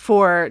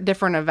for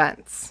different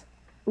events.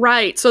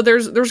 Right. So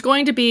there's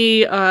going to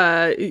be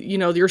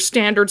your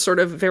standard sort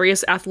of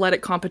various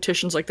athletic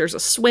competitions. Like there's a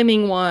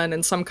swimming one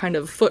and some kind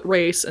of foot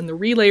race and the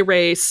relay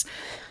race.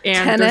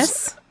 And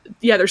tennis.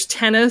 There's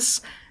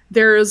tennis.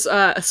 There's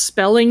a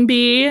spelling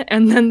bee,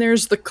 and then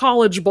there's the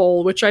college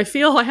bowl, which I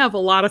feel I have a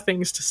lot of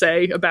things to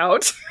say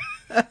about.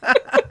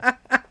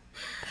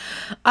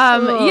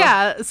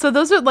 Yeah, so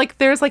those are like,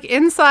 there's like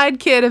inside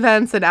kid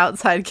events and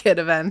outside kid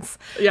events.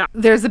 Yeah.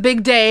 There's a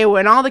big day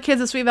when all the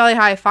kids at Sweet Valley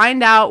High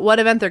find out what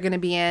event they're going to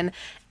be in,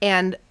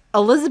 and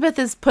Elizabeth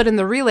is put in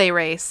the relay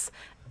race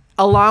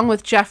along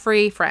with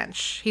Jeffrey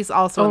French. He's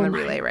also in the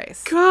relay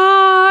race.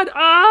 God!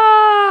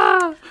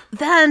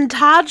 Then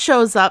Todd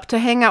shows up to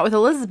hang out with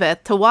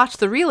Elizabeth to watch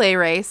the relay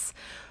race,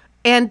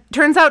 and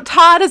turns out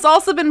Todd has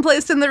also been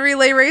placed in the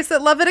relay race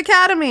at Lovett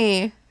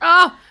Academy.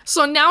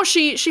 So now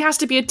she has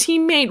to be a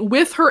teammate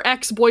with her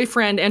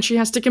ex-boyfriend, and she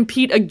has to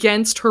compete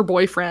against her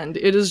boyfriend.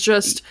 It is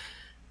just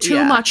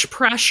too much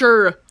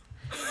pressure.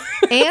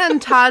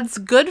 And Todd's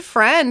good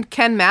friend,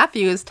 Ken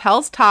Matthews,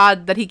 tells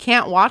Todd that he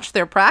can't watch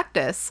their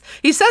practice.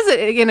 He says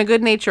it in a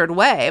good-natured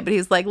way, but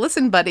he's like,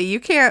 listen, buddy,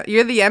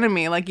 you're the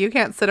enemy. Like, you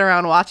can't sit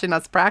around watching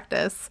us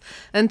practice.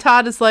 And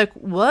Todd is like,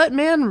 what,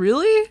 man,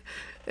 really?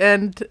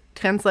 And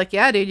Ken's like,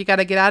 yeah, dude, you got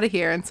to get out of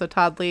here. And so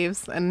Todd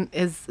leaves and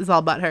is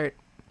all butthurt.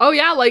 Oh,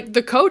 yeah, like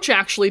the coach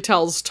actually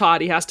tells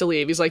Todd he has to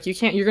leave. He's like,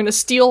 you're going to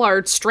steal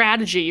our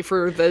strategy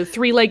for the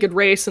three-legged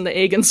race and the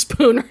egg and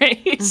spoon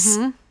race.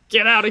 Mm-hmm.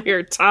 Get out of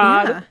here,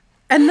 Todd. Yeah.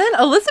 And then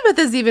Elizabeth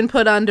is even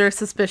put under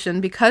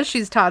suspicion because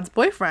she's Todd's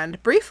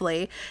boyfriend,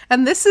 briefly.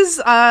 And this is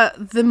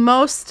the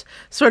most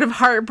sort of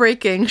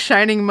heartbreaking,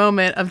 shining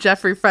moment of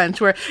Jeffrey French,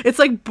 where it's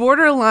like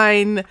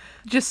borderline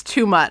just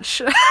too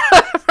much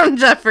from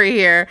Jeffrey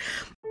here.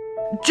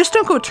 Just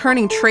don't go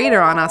turning traitor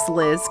on us,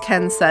 Liz,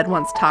 Ken said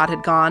once Todd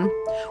had gone.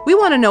 We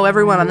want to know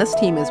everyone on this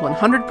team is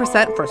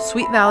 100% for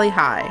Sweet Valley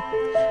High.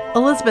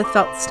 Elizabeth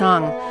felt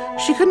stung.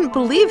 She couldn't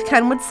believe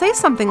Ken would say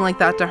something like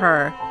that to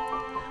her.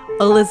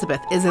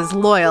 Elizabeth is as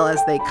loyal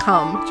as they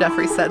come,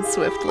 Jeffrey said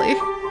swiftly.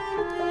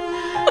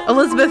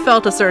 Elizabeth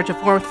felt a surge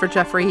of warmth for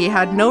Jeffrey. He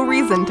had no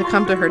reason to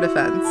come to her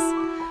defense.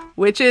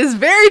 Which is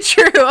very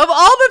true. Of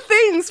all the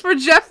things for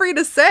Jeffrey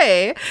to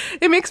say,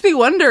 it makes me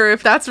wonder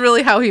if that's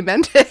really how he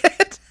meant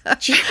it. I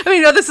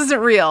mean, no, this isn't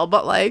real,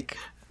 but like...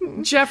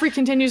 Jeffrey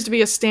continues to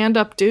be a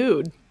stand-up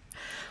dude.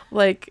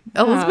 Like,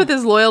 Elizabeth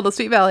is loyal to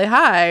Sweet Valley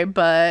High,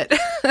 but...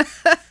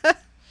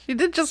 She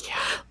did just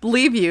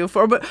leave you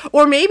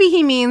or maybe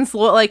he means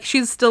like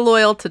she's still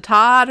loyal to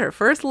Todd, her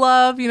first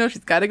love. You know,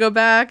 she's got to go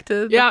back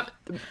to.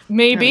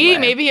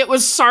 Maybe it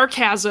was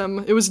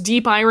sarcasm. It was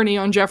deep irony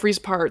on Jeffrey's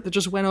part that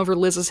just went over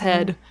Liz's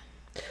head.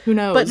 Who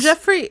knows? But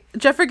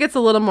Jeffrey gets a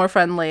little more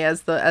friendly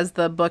as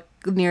the book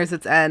nears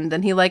its end,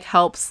 and he like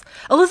helps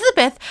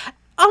Elizabeth.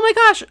 Oh my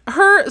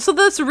gosh, so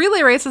this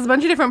relay race has a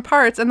bunch of different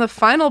parts, and the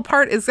final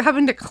part is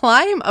having to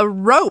climb a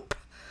rope,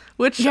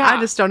 which I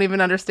just don't even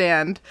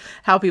understand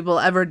how people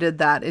ever did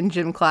that in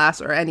gym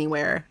class or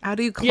anywhere. How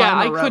do you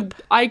climb a rope?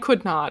 I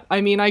could not.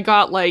 I mean, I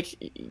got like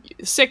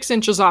 6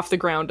 inches off the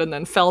ground and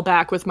then fell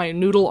back with my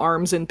noodle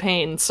arms in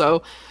pain.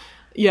 So,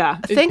 yeah.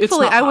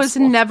 Thankfully, I was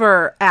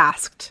never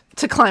asked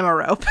to climb a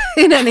rope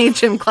in any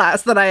gym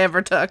class that I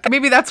ever took.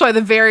 Maybe that's why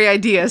the very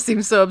idea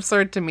seems so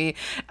absurd to me,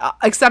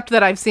 except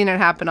that I've seen it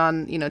happen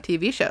on,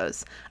 TV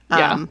shows.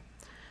 Yeah.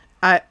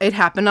 It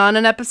happened on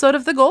an episode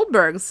of The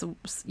Goldbergs,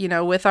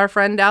 with our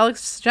friend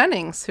Alex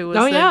Jennings, who was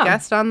the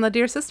guest on the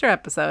Dear Sister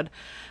episode.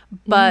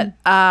 But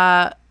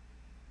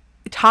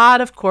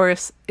Todd, of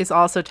course, is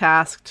also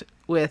tasked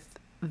with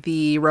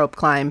the rope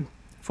climb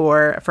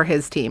for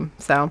his team.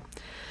 So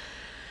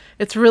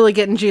it's really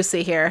getting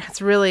juicy here.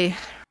 It's really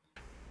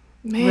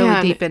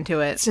deep into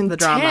it. It's intense. The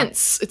drama.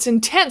 It's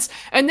intense.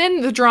 And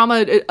then the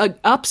drama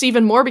ups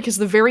even more because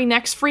the very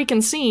next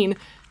freaking scene,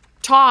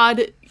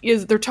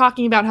 they're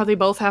talking about how they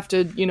both have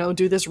to,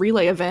 do this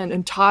relay event,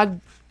 and Todd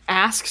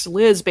asks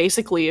Liz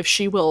basically if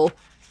she will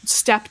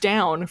step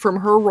down from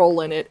her role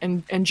in it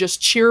and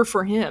just cheer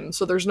for him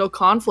so there's no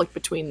conflict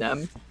between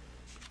them.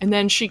 And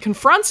then she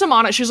confronts him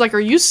on it. She's like, "Are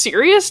you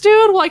serious,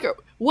 dude? Like,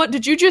 what,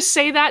 did you just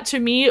say that to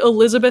me,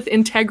 Elizabeth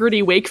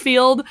Integrity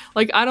Wakefield?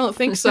 Like, I don't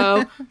think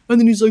so."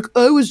 And then he's like,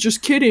 "I was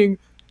just kidding,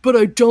 but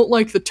I don't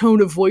like the tone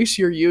of voice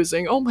you're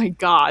using." Oh my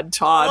God,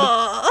 Todd.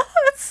 Oh,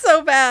 that's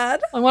so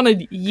bad. I want to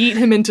yeet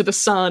him into the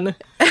sun.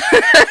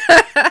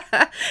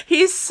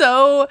 He's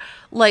so,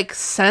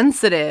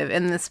 sensitive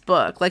in this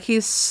book. Like,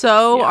 he's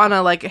so on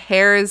a,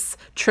 hair's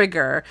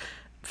trigger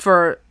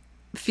for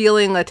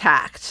feeling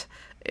attacked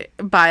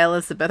by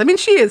Elizabeth. I mean,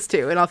 she is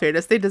too, in all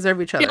fairness. They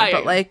deserve each other.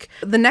 But,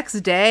 the next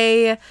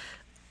day,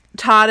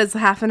 Todd is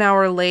half an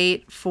hour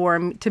late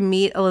to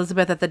meet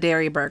Elizabeth at the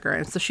Dairy Burger,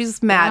 and so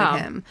she's mad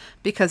at him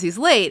because he's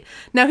late.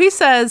 Now he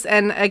says,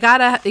 and I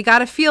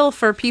gotta feel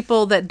for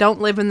people that don't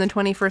live in the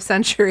 21st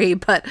century,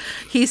 but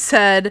he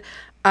said,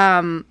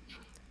 "I'm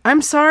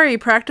sorry,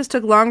 practice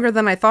took longer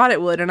than I thought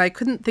it would, and I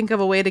couldn't think of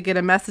a way to get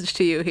a message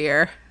to you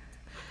here."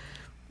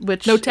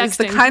 Which is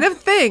the kind of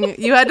thing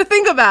you had to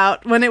think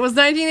about when it was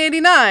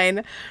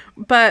 1989.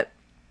 But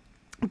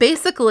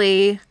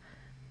basically,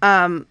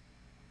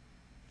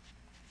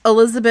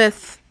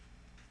 Elizabeth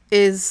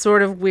is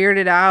sort of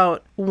weirded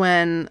out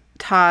when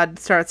Todd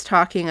starts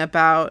talking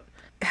about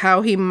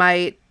how he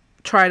might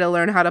try to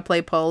learn how to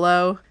play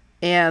polo,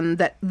 and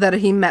that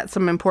he met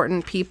some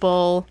important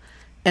people,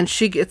 and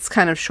she gets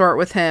kind of short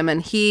with him,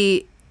 and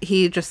he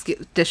just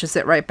dishes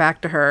it right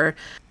back to her,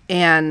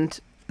 and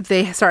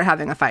they start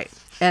having a fight.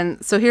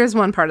 And so here's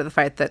one part of the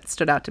fight that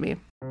stood out to me.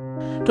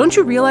 "Don't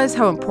you realize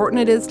how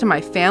important it is to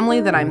my family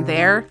that I'm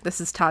there?"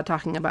 This is Todd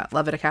talking about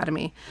Lovett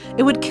Academy.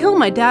 "It would kill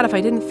my dad if I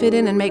didn't fit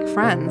in and make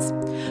friends."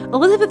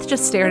 Elizabeth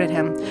just stared at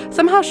him.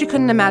 Somehow she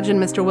couldn't imagine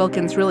Mr.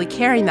 Wilkins really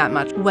caring that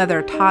much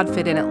whether Todd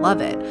fit in at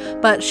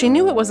Lovett, but she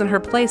knew it wasn't her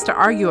place to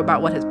argue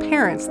about what his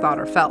parents thought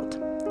or felt.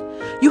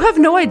 "You have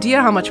no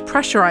idea how much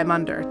pressure I'm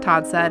under,"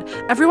 Todd said.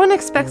 "Everyone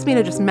expects me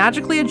to just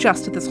magically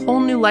adjust to this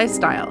whole new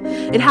lifestyle.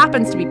 It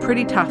happens to be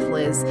pretty tough,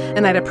 Liz,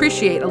 and I'd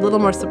appreciate a little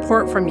more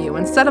support from you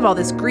instead of all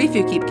this grief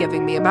you keep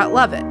giving me about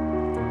Lovett."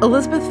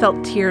 Elizabeth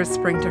felt tears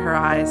spring to her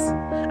eyes.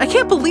 "I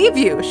can't believe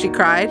you," she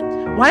cried.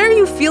 "Why are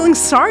you feeling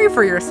sorry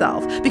for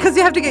yourself? Because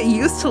you have to get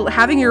used to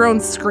having your own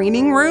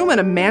screening room and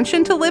a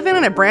mansion to live in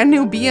and a brand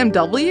new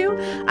BMW?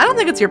 I don't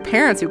think it's your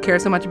parents who care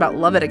so much about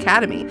Lovett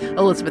Academy,"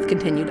 Elizabeth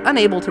continued,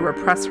 unable to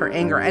repress her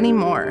anger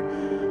anymore.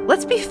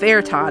 "Let's be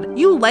fair, Todd.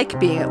 You like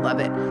being at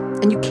Lovett,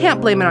 and you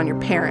can't blame it on your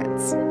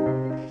parents."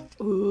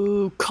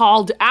 Ooh,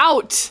 called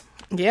out.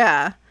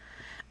 Yeah.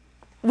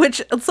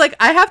 Which, it's like,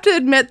 I have to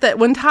admit that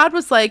when Todd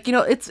was like,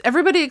 it's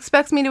everybody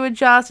expects me to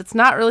adjust, it's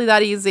not really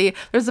that easy,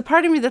 there's a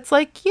part of me that's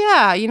like,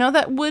 yeah,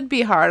 that would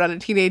be hard on a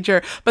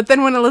teenager. But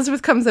then when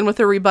Elizabeth comes in with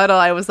her rebuttal,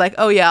 I was like,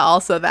 oh yeah,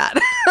 also that.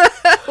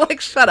 Like,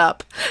 shut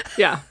up.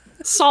 Yeah.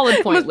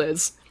 Solid point,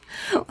 Liz.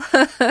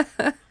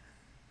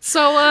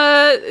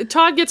 So,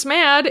 Todd gets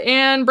mad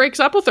and breaks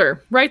up with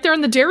her right there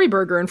in the Dairy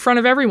Burger in front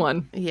of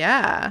everyone.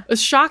 Yeah.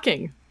 It's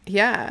shocking.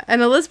 Yeah,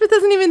 and Elizabeth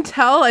doesn't even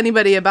tell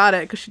anybody about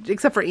it,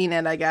 except for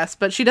Enid, I guess.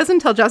 But she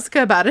doesn't tell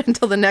Jessica about it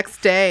until the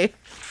next day,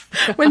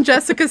 when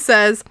Jessica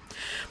says,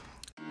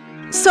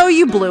 "So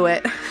you blew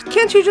it.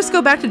 Can't you just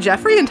go back to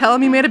Jeffrey and tell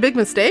him you made a big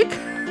mistake?"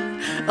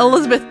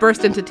 Elizabeth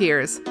burst into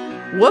tears.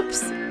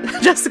 "Whoops."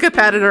 Jessica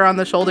patted her on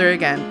the shoulder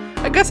again.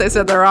 "I guess I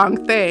said the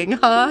wrong thing,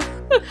 huh?"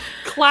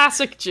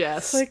 Classic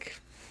Jess.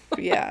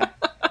 Yeah.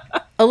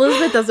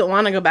 Elizabeth doesn't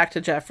want to go back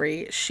to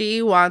Jeffrey.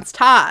 She wants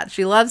Todd.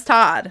 She loves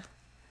Todd.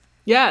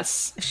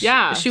 Yes.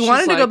 Yeah. She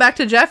wanted to go back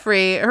to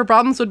Jeffrey. Her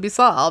problems would be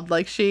solved.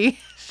 She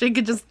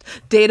could just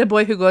date a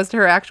boy who goes to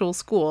her actual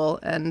school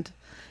and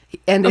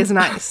is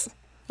nice.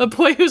 A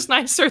boy who's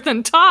nicer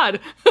than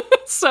Todd.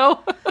 So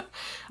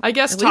I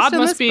guess Todd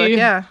must be. Book,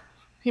 yeah.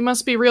 He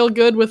must be real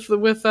good with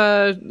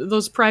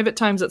those private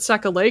times at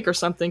Seca Lake or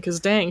something, because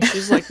dang,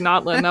 she's like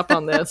not letting up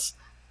on this.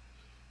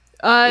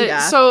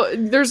 So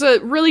there's a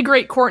really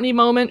great Courtney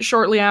moment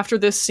shortly after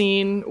this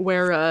scene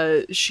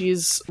where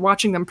she's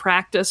watching them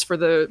practice for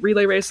the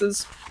relay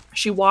races.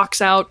 She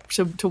walks out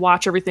to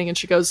watch everything, and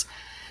she goes,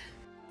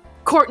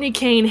 Courtney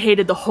Kane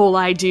hated the whole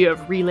idea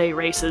of relay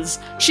races.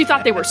 She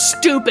thought they were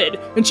stupid,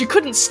 and she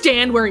couldn't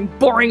stand wearing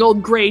boring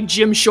old gray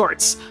gym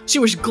shorts. She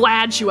was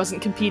glad she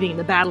wasn't competing in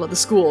the Battle of the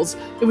Schools.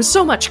 It was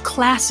so much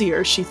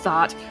classier, she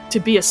thought, to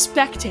be a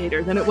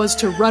spectator than it was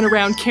to run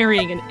around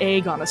carrying an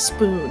egg on a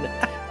spoon.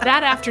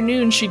 That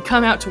afternoon, she'd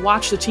come out to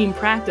watch the team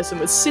practice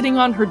and was sitting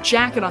on her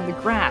jacket on the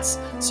grass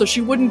so she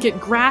wouldn't get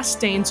grass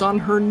stains on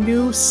her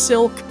new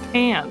silk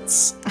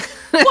pants.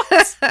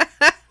 What?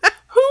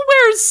 Who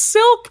wears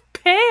silk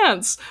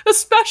pants,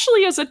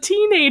 especially as a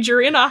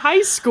teenager in a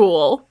high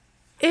school?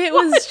 It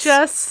was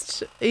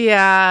just,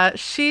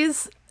 she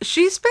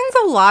spends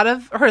a lot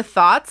of her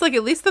thoughts, like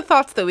at least the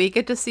thoughts that we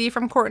get to see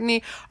from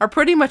Courtney are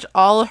pretty much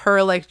all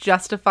her like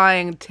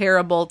justifying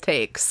terrible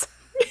takes.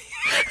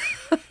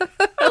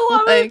 I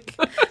love like,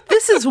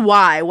 this is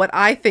why what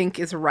I think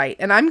is right,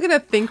 and I'm gonna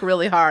think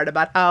really hard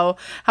about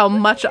how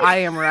much I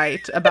am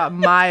right about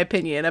my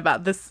opinion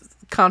about this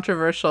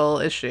controversial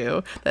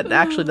issue that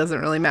actually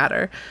doesn't really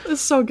matter. It's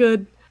so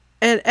good.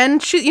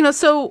 And she,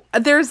 so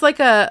there's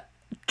like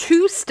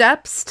two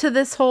steps to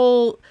this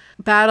whole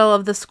Battle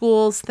of the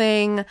Schools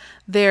thing.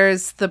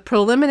 There's the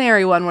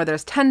preliminary one where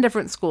there's 10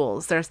 different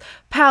schools. There's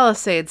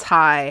Palisades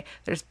High,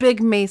 there's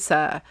Big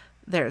Mesa,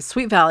 there's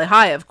Sweet Valley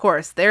High, of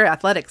course. Their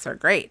athletics are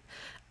great.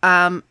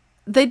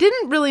 They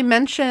didn't really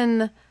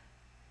mention...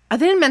 I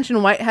didn't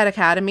mention Whitehead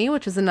Academy,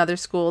 which is another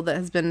school that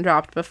has been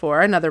dropped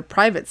before, another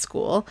private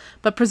school.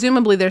 But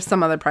presumably there's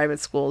some other private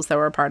schools that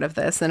were a part of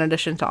this in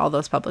addition to all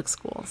those public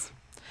schools.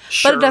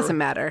 Sure. But it doesn't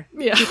matter.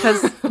 Yeah.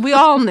 Because we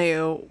all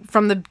knew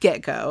from the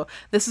get-go,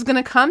 this is going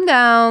to come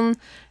down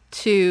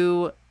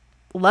to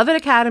Lovett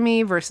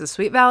Academy versus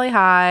Sweet Valley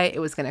High. It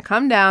was going to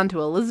come down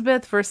to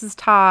Elizabeth versus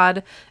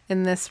Todd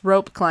in this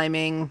rope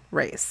climbing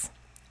race.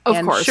 Of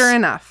course. And sure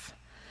enough,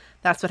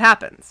 that's what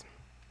happens.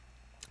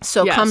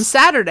 So come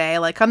Saturday,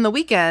 like on the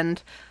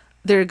weekend,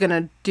 they're going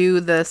to do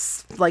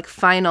this like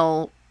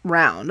final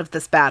round of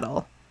this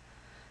battle.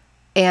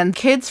 And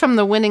kids from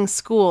the winning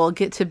school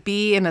get to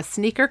be in a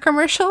sneaker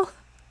commercial.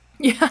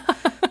 Yeah.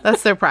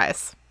 That's their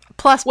prize.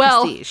 Plus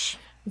prestige.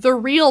 The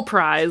real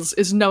prize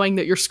is knowing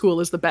that your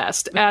school is the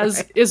best,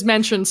 as is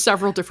mentioned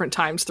several different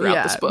times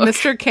throughout this book.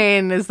 Mr.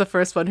 Kane is the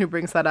first one who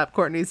brings that up,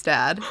 Courtney's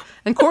dad.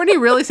 And Courtney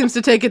really seems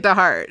to take it to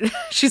heart.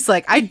 She's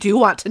like, I do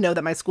want to know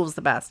that my school's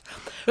the best.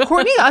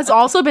 Courtney has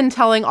also been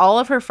telling all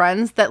of her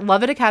friends that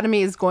Lovett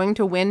Academy is going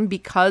to win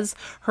because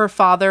her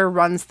father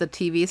runs the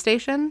TV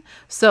station.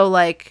 So,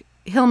 like,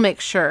 he'll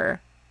make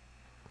sure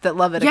that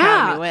Lovett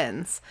Academy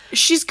wins.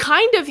 She's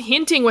kind of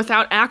hinting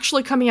without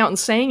actually coming out and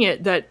saying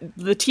it that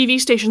the TV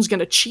station's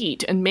going to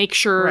cheat and make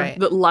sure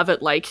that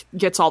Lovett like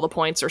gets all the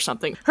points or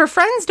something. Her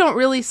friends don't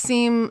really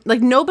seem like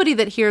nobody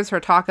that hears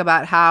her talk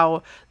about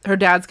how her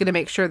dad's going to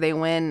make sure they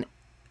win.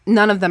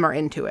 None of them are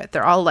into it.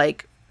 They're all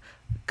like,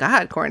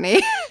 God, Courtney,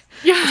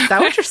 is that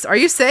what are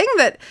you saying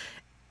that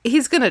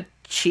he's going to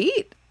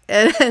cheat?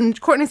 And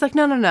Courtney's like,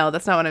 no,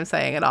 that's not what I'm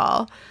saying at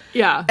all.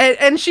 Yeah.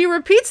 And she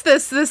repeats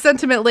this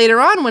sentiment later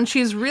on when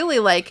she's really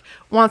like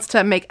wants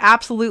to make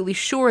absolutely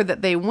sure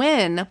that they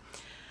win.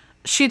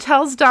 She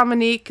tells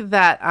Dominique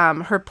that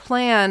her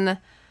plan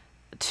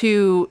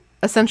to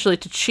essentially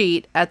to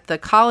cheat at the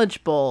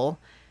College Bowl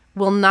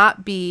will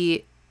not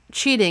be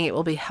cheating, it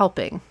will be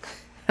helping.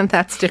 And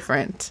that's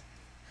different.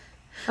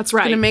 That's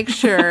right. Going to make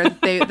sure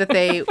that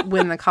they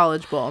win the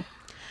College Bowl.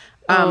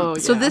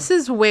 So this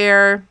is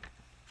where...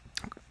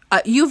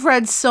 you've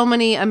read so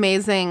many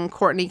amazing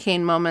Courtney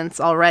Kane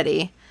moments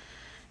already,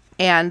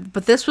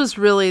 but this was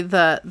really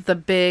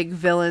the big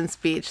villain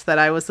speech that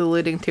I was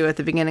alluding to at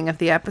the beginning of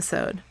the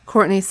episode.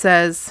 Courtney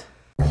says,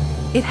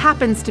 "It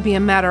happens to be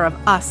a matter of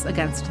us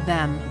against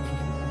them.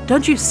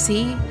 Don't you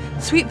see?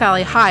 Sweet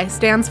Valley High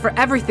stands for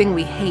everything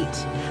we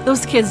hate.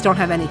 Those kids don't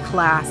have any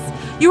class.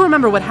 You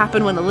remember what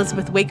happened when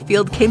Elizabeth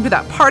Wakefield came to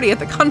that party at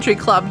the country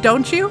club,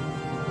 don't you?"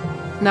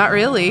 "Not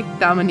really,"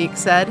 Dominique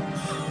said.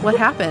 "What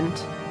happened?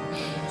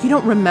 You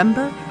don't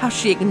remember how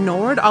she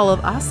ignored all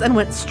of us and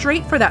went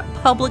straight for that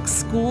public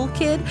school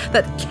kid,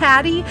 that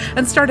caddy,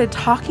 and started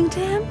talking to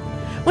him?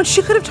 When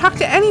she could have talked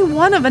to any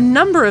one of a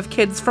number of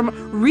kids from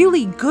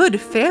really good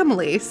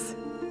families."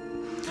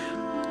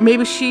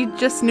 "Maybe she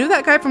just knew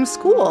that guy from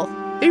school.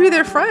 Maybe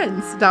they're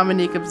friends,"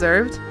 Dominique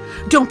observed.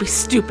 "Don't be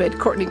stupid,"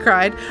 Courtney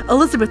cried.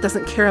 "Elizabeth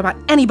doesn't care about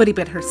anybody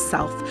but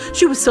herself.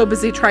 She was so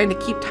busy trying to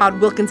keep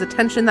Todd Wilkins'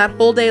 attention that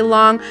whole day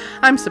long.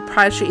 I'm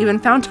surprised she even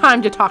found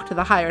time to talk to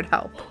the hired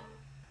help."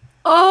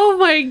 Oh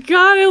my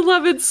God, I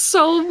love it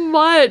so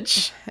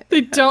much.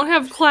 They don't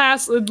have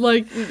class,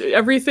 like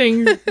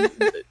everything.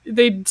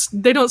 They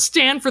don't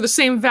stand for the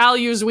same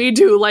values we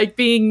do, like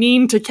being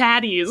mean to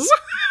caddies.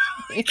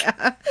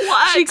 Yeah.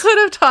 What? She could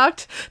have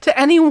talked to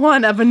any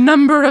one of a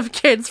number of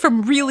kids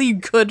from really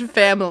good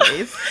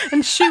families,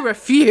 and she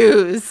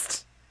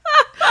refused.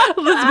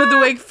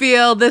 Elizabeth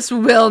Wakefield, this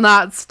will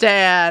not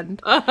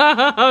stand.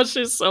 Oh,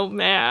 she's so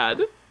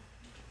mad.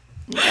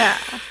 Yeah.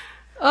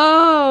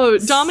 Oh,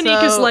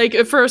 Dominique is like,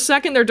 for a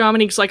second there,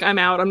 Dominique's like, I'm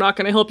out. I'm not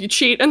going to help you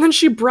cheat. And then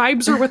she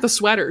bribes her with a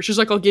sweater. She's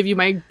like, I'll give you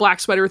my black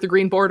sweater with the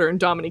green border. And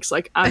Dominique's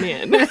like, I'm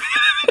in.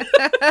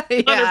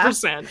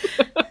 100%.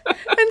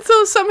 And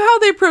so somehow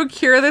they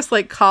procure this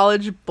like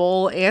college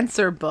bowl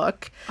answer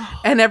book.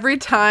 And every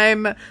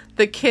time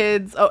the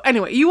kids,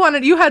 anyway,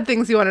 you had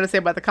things you wanted to say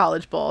about the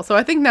college bowl. So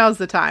I think now's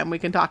the time we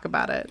can talk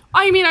about it.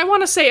 I mean, I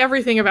want to say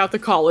everything about the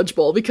college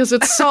bowl because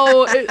it's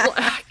so,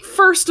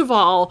 first of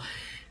all,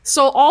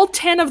 so all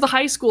 10 of the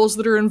high schools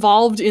that are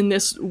involved in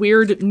this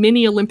weird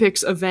mini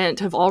Olympics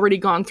event have already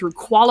gone through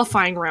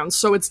qualifying rounds.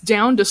 So it's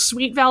down to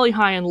Sweet Valley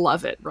High and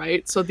Lovett,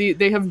 right? So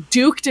they have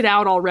duked it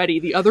out already.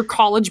 The other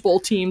college bowl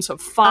teams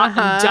have fought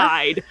and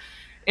died.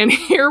 And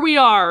here we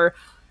are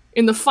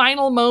in the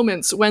final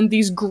moments when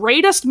these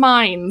greatest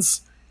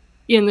minds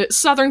in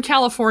Southern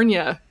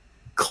California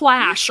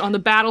clash on the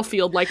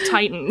battlefield like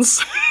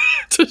titans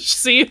to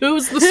see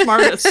who's the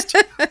smartest.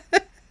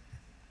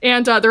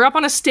 And they're up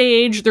on a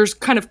stage. There's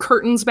kind of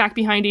curtains back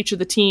behind each of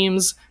the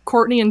teams.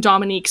 Courtney and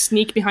Dominique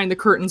sneak behind the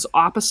curtains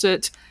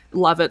opposite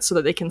Lovett so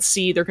that they can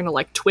see. They're going to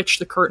like twitch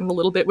the curtain a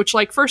little bit, which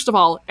like, first of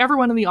all,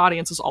 everyone in the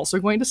audience is also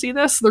going to see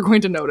this. They're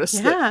going to notice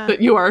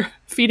that you are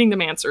feeding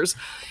them answers.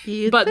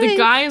 But the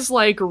guy's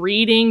like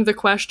reading the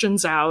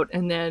questions out,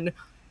 and then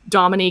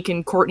Dominique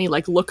and Courtney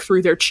like look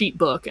through their cheat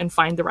book and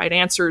find the right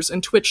answers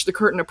and twitch the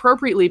curtain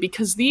appropriately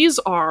because these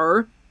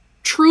are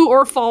true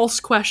or false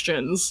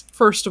questions.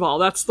 First of all,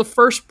 that's the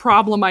first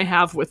problem I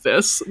have with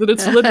this, that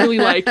it's literally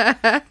like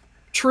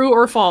true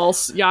or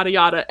false, yada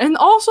yada. And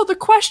also the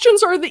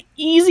questions are the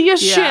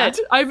easiest shit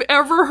I've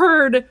ever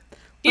heard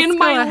in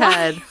my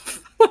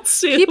life. Let's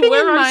see. Keeping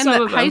in mind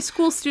that high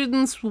school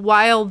students,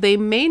 while they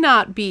may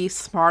not be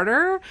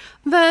smarter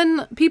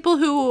than people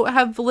who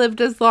have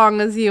lived as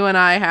long as you and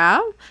I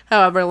have,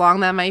 however long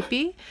that might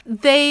be,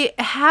 they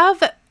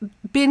have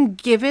been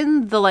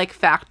given the like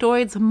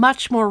factoids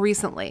much more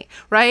recently,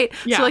 right?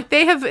 Yeah. So like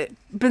they have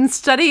been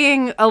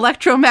studying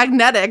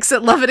electromagnetics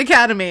at Lovett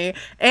Academy,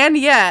 and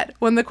yet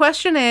when the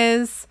question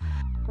is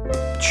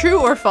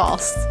true or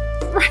false,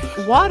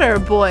 water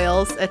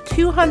boils at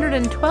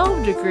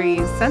 212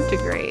 degrees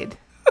centigrade.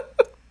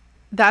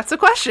 That's a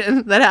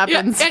question that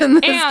happens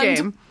in this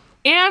game.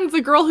 And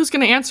the girl who's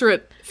going to answer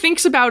it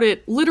thinks about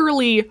it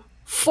literally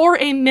for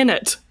a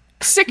minute.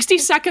 60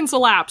 seconds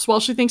elapse while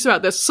she thinks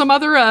about this. Some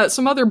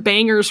other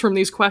bangers from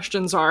these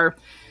questions are: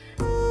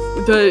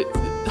 the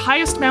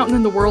highest mountain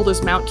in the world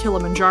is Mount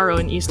Kilimanjaro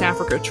in East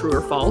Africa, true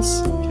or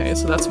false? Okay,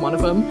 so that's one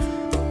of them.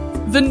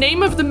 The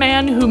name of the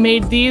man who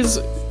made these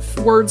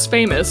words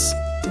famous: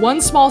 one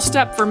small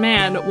step for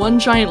man, one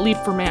giant leap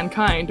for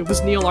mankind. It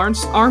was Neil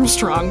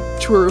Armstrong,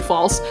 true or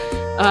false?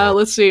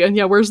 Let's see. And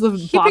yeah, where's the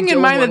keeping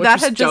in mind that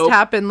had just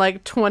happened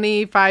like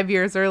 25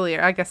 years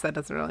earlier. I guess that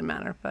doesn't really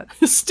matter, but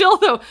still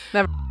though.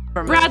 Never.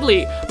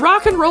 Bradley,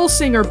 rock and roll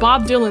singer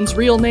Bob Dylan's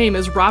real name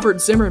is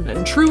Robert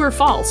Zimmerman. True or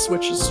false?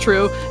 Which is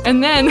true.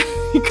 And then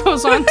he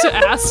goes on to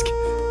ask,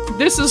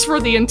 this is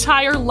for the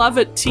entire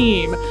Lovett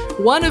team.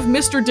 One of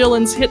Mr.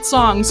 Dylan's hit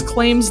songs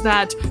claims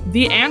that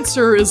the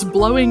answer is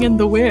blowing in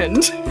the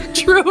wind.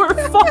 True or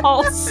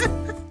false?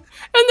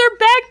 And they're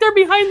back there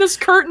behind this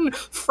curtain,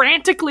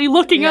 frantically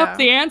looking up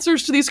the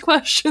answers to these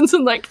questions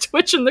and like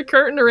twitching the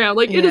curtain around.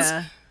 Like it is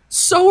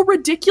so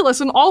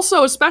ridiculous. And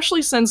also,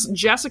 especially since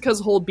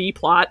Jessica's whole B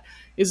plot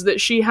is that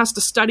she has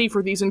to study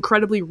for these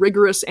incredibly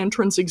rigorous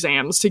entrance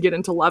exams to get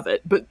into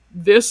Lovett. But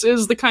this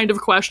is the kind of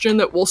question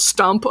that will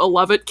stump a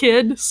Lovett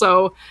kid.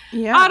 So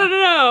I don't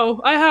know.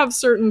 I have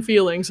certain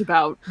feelings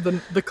about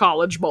the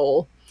College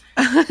Bowl.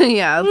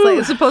 Yeah, it's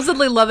like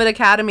supposedly Lovett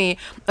Academy.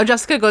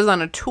 Jessica goes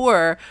on a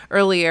tour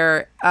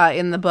earlier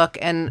in the book,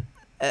 and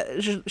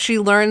she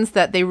learns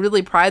that they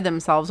really pride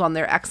themselves on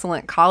their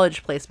excellent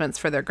college placements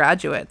for their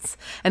graduates.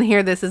 And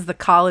here, this is the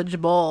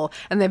College Bowl,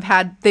 and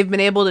they've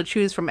been able to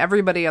choose from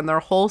everybody on their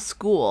whole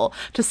school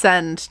to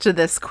send to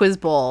this quiz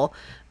bowl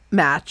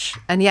match.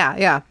 And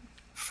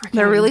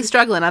they're really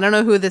struggling. I don't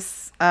know who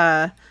this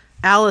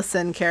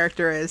Allison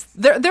character is.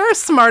 There are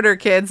smarter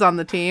kids on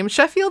the team.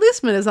 Sheffield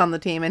Eastman is on the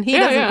team, and he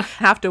doesn't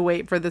have to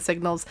wait for the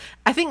signals.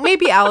 I think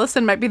maybe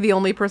Allison might be the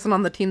only person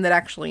on the team that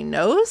actually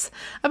knows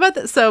about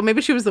this. So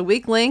maybe she was the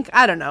weak link.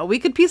 I don't know. We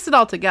could piece it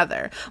all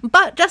together.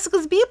 But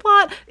Jessica's B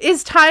plot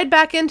is tied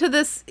back into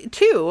this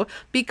too,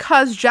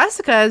 because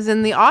Jessica is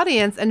in the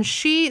audience, and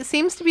she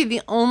seems to be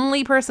the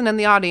only person in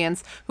the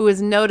audience who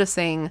is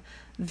noticing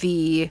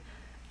the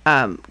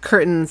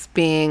curtains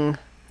being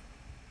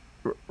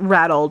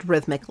rattled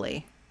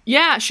rhythmically.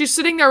 Yeah, she's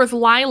sitting there with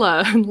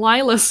Lila, and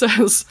Lila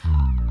says,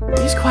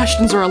 these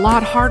questions are a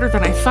lot harder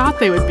than I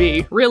thought they would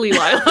be. Really,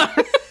 Lila?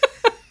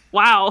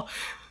 Wow.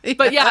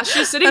 But yeah,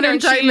 she's sitting there. An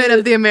indictment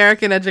of the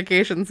American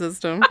education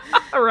system.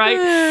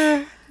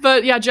 Right.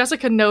 But yeah,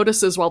 Jessica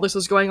notices while this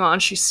is going on,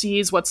 she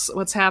sees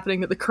what's happening,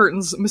 that the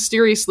curtains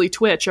mysteriously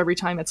twitch every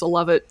time it's a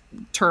Lovett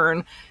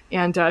turn.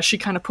 And she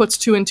kind of puts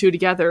two and two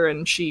together,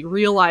 and she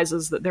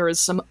realizes that there is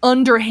some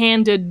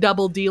underhanded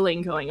double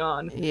dealing going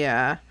on.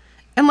 Yeah.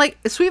 And, like,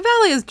 Sweet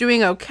Valley is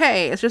doing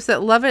okay. It's just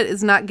that Lovett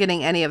is not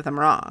getting any of them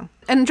wrong.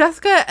 And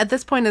Jessica, at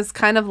this point, is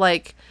kind of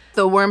like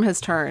the worm has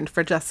turned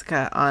for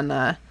Jessica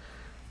on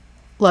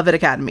Lovett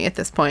Academy at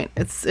this point.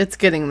 It's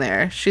getting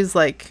there. She's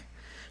like...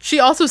 She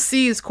also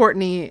sees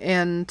Courtney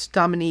and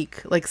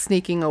Dominique, like,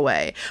 sneaking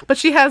away. But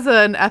she has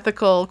an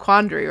ethical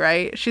quandary,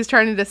 right? She's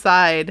trying to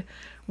decide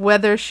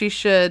whether she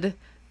should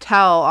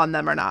tell on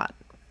them or not.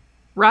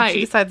 Right. And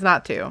she decides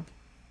not to.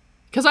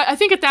 Because I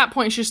think at that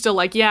point she's still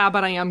like, yeah,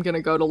 but I am going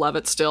to go to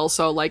Lovett still.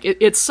 So, like,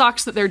 it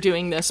sucks that they're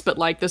doing this, but,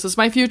 like, this is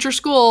my future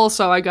school,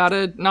 so I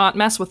gotta not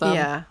mess with them.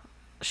 Yeah.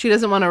 She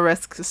doesn't want to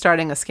risk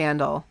starting a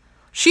scandal.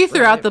 She,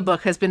 throughout the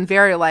book, has been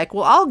very like,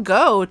 well, I'll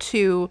go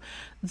to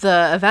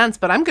the events,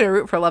 but I'm going to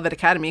root for Lovett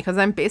Academy because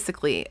I'm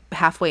basically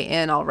halfway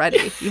in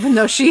already, even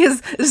though she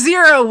is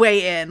 0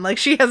 way in. Like,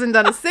 she hasn't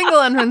done a single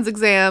entrance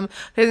exam,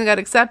 hasn't got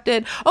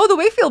accepted. Oh, the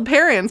Wakefield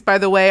parents, by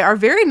the way, are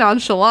very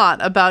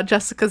nonchalant about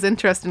Jessica's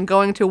interest in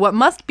going to what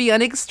must be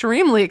an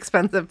extremely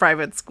expensive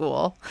private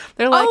school.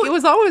 They're like, it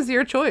was always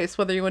your choice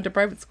whether you went to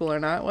private school or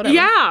not, whatever.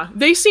 Yeah,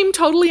 they seem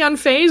totally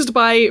unfazed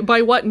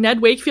by what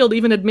Ned Wakefield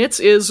even admits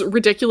is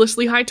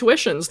ridiculously high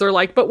tuitions. They're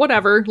like, but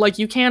whatever, like,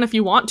 you can if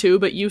you want to,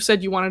 but you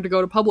said you wanted to go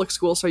to public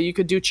school so you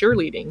could do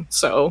cheerleading,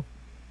 so...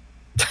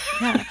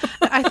 Yeah.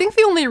 I think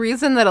the only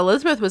reason that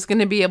Elizabeth was going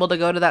to be able to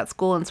go to that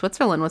school in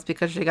Switzerland was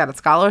because she got a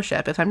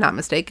scholarship, if I'm not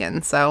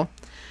mistaken, so...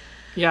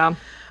 Yeah.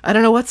 I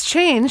don't know what's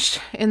changed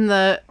in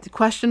the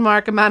question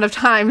mark amount of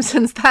time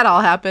since that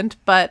all happened,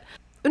 but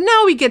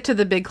now we get to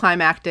the big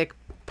climactic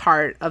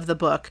part of the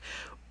book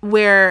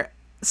where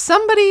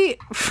somebody,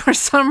 for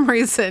some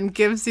reason,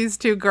 gives these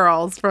two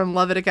girls from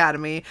Lovett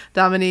Academy,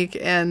 Dominique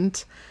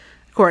and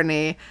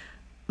Courtney,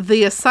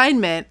 the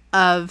assignment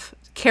of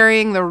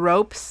carrying the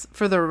ropes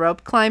for the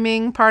rope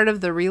climbing part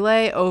of the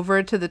relay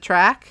over to the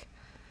track.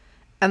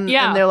 And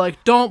they're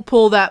like, don't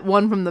pull that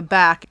one from the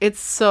back. It's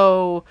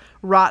so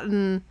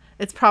rotten.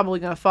 It's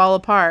probably going to fall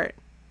apart.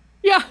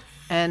 Yeah.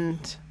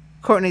 And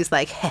Courtney's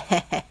like,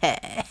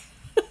 heh.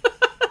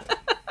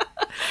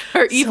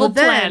 Her evil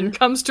plan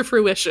comes to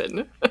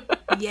fruition.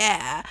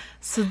 Yeah.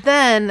 So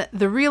then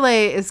the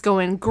relay is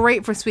going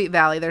great for Sweet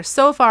Valley. They're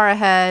so far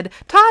ahead.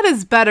 Todd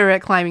is better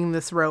at climbing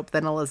this rope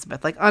than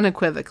Elizabeth, like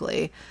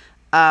unequivocally.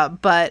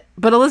 But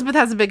Elizabeth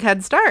has a big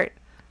head start.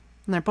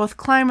 And they're both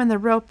climbing the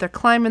rope. They're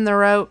climbing the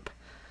rope.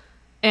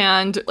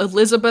 And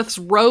Elizabeth's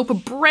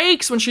rope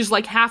breaks when she's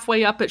like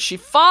halfway up it. She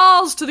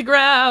falls to the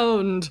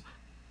ground.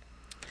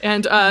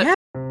 And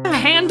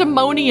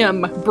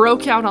pandemonium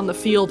broke out on the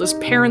field as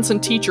parents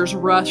and teachers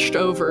rushed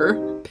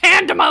over.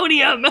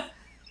 Pandemonium!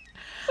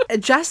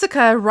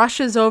 Jessica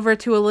rushes over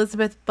to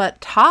Elizabeth,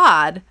 but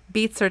Todd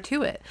beats her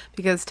to it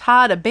because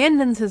Todd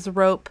abandons his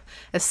rope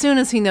as soon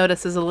as he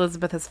notices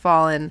Elizabeth has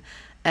fallen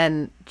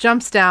and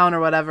jumps down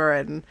or whatever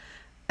and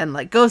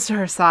like goes to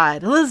her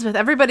side. Elizabeth,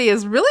 everybody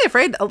is really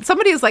afraid.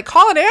 Somebody is like,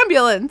 call an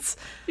ambulance.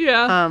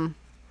 Yeah.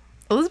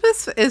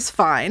 Elizabeth is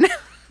fine.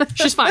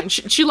 She's fine.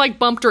 She like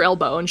bumped her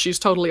elbow and she's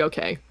totally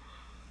okay.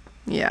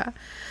 Yeah.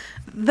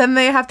 Then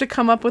they have to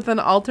come up with an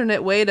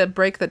alternate way to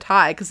break the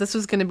tie because this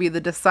was going to be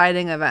the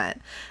deciding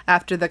event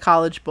after the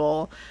College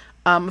Bowl.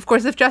 Of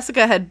course, if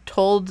Jessica had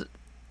told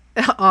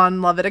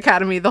on Lovett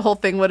Academy, the whole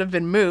thing would have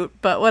been moot,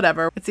 but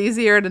whatever. It's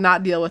easier to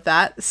not deal with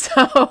that.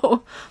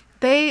 So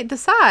they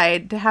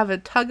decide to have a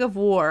tug of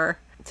war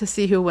to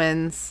see who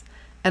wins.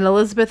 And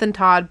Elizabeth and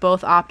Todd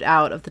both opt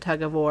out of the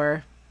tug of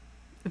war.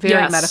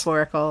 Very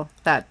metaphorical,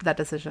 that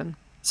decision.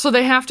 So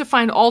they have to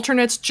find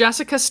alternates.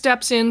 Jessica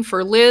steps in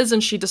for Liz,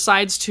 and she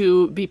decides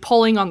to be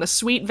pulling on the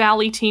Sweet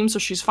Valley team, so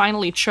she's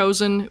finally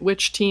chosen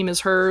which team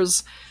is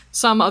hers.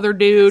 Some other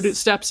dude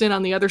steps in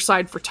on the other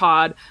side for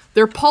Todd.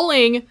 They're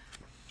pulling.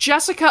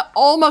 Jessica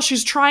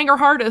she's trying her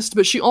hardest,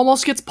 but she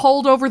almost gets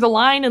pulled over the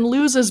line and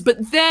loses.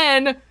 But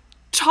then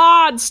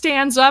Todd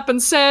stands up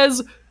and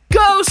says,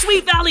 "Go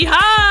Sweet Valley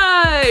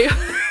High!"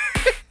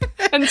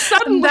 And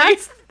suddenly...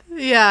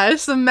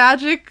 it's the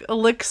magic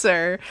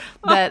elixir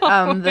that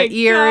the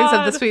ears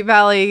of the Sweet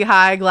Valley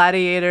High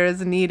gladiators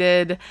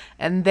needed,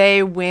 and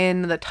they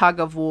win the tug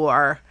of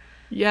war.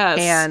 Yes.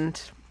 And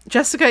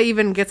Jessica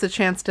even gets a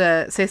chance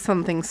to say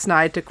something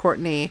snide to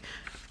Courtney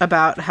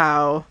about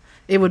how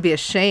it would be a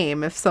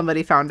shame if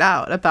somebody found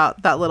out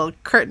about that little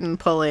curtain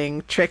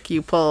pulling trick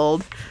you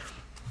pulled.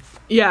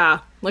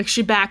 Yeah. Like,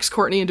 she backs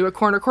Courtney into a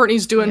corner.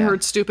 Courtney's doing her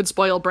stupid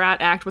spoiled brat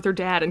act with her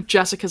dad, and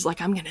Jessica's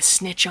like, I'm gonna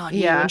snitch on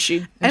you. And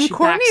she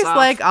Courtney's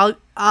like,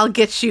 I'll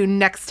get you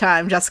next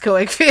time, Jessica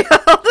Wakefield.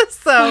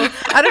 So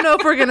I don't know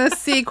if we're gonna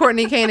see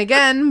Courtney Kane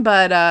again,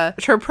 but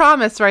her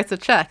promise writes a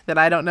check that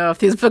I don't know if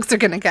these books are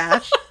gonna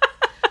cash.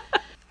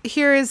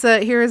 Here is a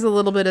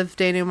little bit of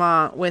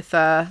denouement with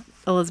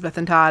Elizabeth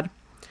and Todd.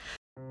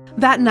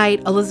 That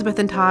night, Elizabeth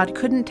and Todd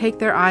couldn't take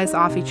their eyes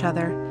off each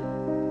other.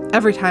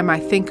 Every time I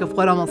think of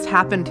what almost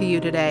happened to you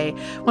today,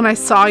 when I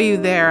saw you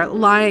there,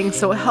 lying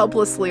so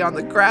helplessly on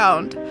the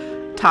ground,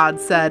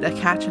 Todd said, a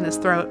catch in his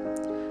throat.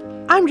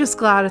 I'm just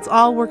glad it's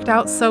all worked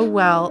out so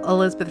well,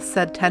 Elizabeth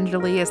said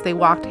tenderly as they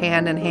walked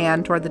hand in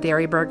hand toward the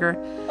Dairy Burger.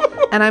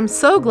 And I'm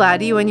so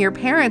glad you and your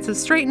parents have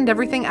straightened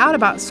everything out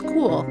about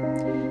school.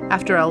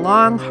 After a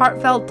long,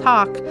 heartfelt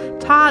talk,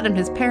 Todd and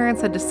his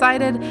parents had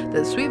decided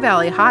that Sweet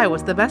Valley High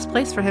was the best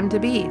place for him to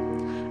be.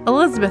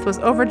 Elizabeth was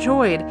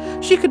overjoyed.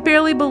 She could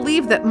barely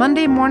believe that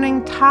Monday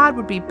morning Todd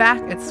would be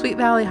back at Sweet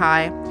Valley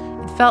High.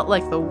 It felt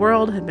like the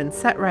world had been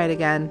set right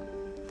again.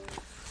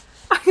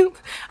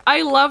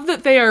 I love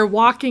that they are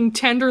walking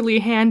tenderly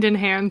hand in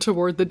hand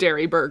toward the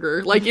Dairy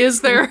Burger. Like,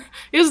 is there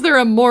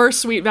a more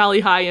Sweet Valley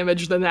High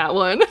image than that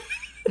one?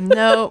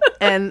 No,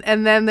 and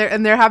then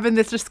they're having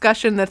this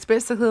discussion that's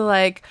basically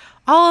like,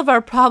 all of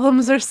our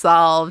problems are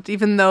solved,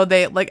 even though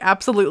they like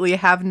absolutely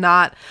haven't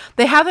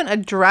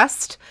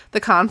addressed the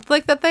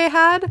conflict that they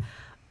had.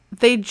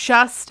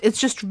 It's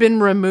just been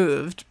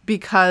removed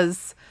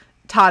because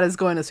Todd is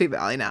going to Sweet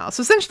Valley now.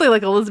 So essentially,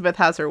 like, Elizabeth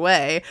has her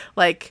way.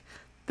 Like,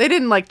 they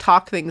didn't like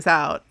talk things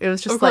out. It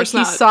was just like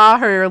he saw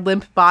her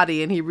limp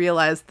body and he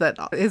realized that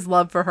his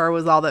love for her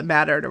was all that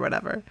mattered or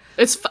whatever.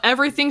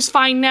 Everything's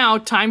fine now.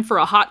 Time for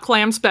a hot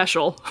clam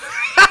special.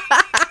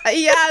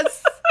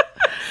 Yes.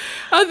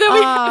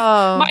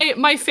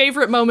 My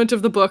favorite moment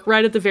of the book,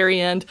 right at the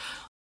very end.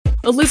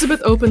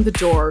 Elizabeth opened the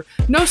door.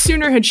 No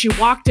sooner had she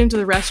walked into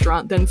the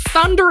restaurant than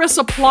thunderous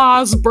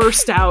applause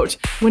burst out.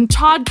 When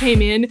Todd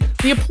came in,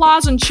 the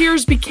applause and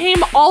cheers became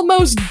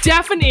almost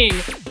deafening.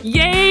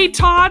 Yay,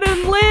 Todd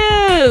and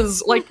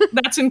Liz! Like,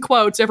 that's in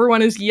quotes.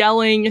 Everyone is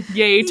yelling,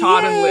 yay,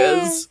 Todd and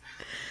Liz.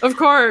 Of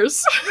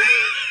course.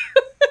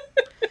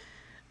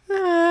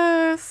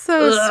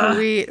 So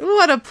sweet.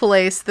 What a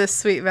place, this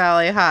Sweet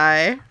Valley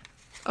High.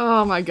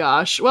 Oh my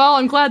gosh. Well,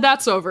 I'm glad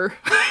that's over.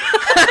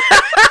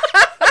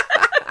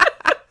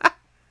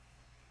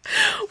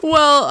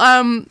 Well,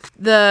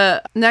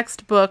 the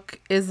next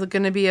book is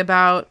going to be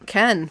about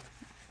Ken.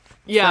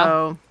 Yeah,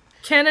 so,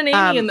 Ken and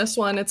Amy in this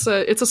one. It's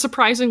a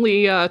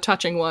surprisingly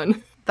touching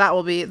one.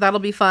 That'll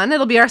be fun.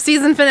 It'll be our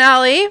season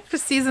finale for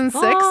season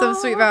 6 of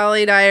Sweet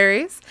Valley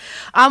Diaries.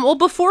 Well,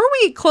 before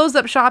we close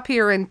up shop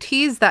here and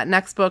tease that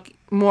next book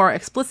more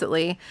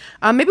explicitly,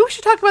 maybe we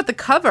should talk about the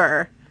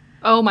cover.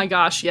 Oh my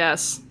gosh,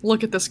 yes!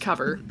 Look at this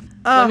cover.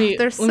 Oh,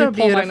 they're so let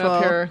me pull beautiful. Mine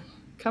up here.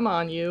 Come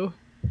on, you.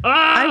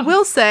 I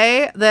will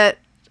say that.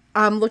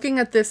 Looking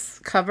at this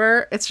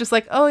cover, it's just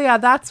like, oh yeah,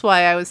 that's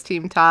why I was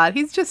Team Todd.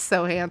 He's just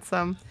so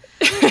handsome.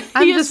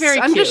 I'm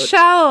just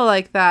shallow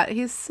like that.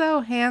 He's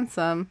so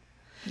handsome.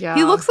 Yeah.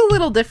 He looks a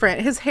little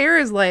different. His hair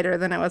is lighter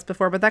than it was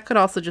before, but that could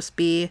also just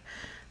be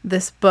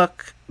this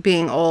book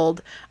being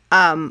old.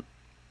 The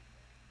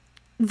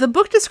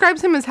book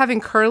describes him as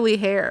having curly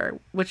hair,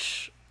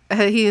 which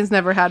he has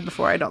never had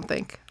before, I don't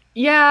think.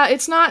 Yeah,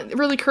 it's not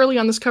really curly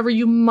on this cover.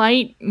 You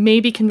might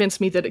maybe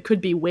convince me that it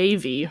could be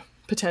wavy.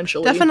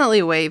 Potentially.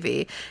 Definitely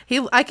wavy.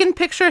 I can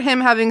picture him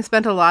having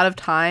spent a lot of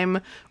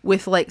time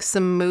with like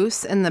some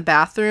mousse in the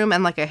bathroom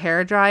and like a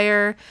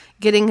hairdryer,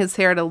 getting his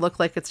hair to look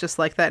like it's just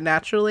like that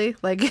naturally.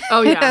 Like,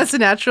 oh yeah, it has a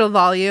natural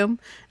volume.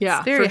 Yeah,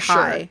 it's very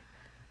high. Sure.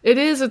 It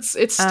is.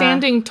 It's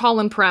standing tall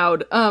and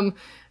proud.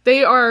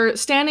 They are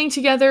standing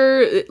together.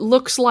 It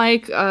looks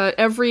like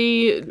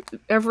every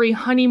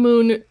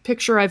honeymoon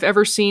picture I've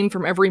ever seen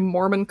from every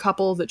Mormon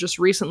couple that just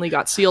recently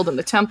got sealed in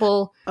the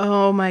temple.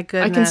 Oh my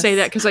goodness. I can say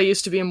that because I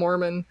used to be a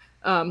Mormon.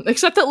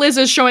 Except that Liz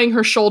is showing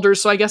her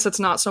shoulders, so I guess it's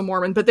not so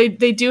Mormon. But they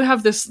do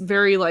have this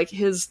very, like,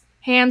 his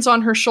hands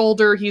on her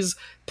shoulder. He's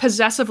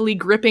possessively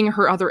gripping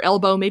her other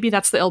elbow. Maybe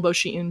that's the elbow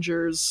she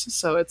injures,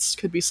 so it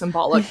could be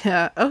symbolic.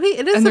 Yeah. Oh,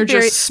 it is. And they're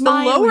just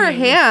smiling. The lower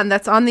hand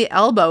that's on the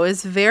elbow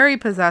is very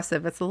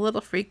possessive. It's a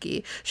little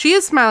freaky. She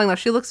is smiling though.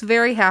 She looks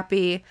very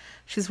happy.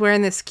 She's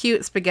wearing this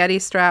cute spaghetti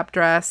strap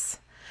dress.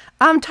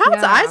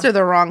 Todd's eyes are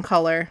the wrong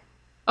color.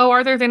 Oh,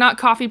 are they? They're not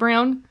coffee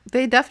brown?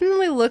 They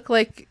definitely look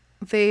like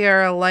they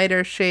are a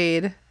lighter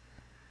shade.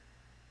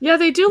 Yeah,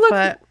 they do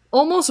look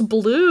almost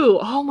blue.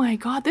 Oh my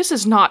god, this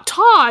is not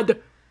Todd.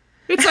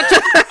 It's a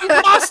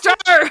imposter.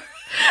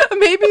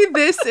 Maybe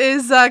this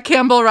is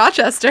Campbell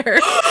Rochester.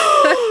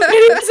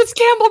 It's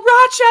Campbell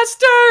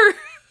Rochester.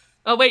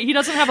 Oh wait, he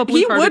doesn't have a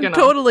blue cardigan on. He would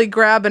totally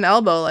grab an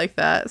elbow like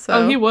that. So.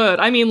 Oh, he would.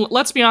 I mean,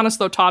 let's be honest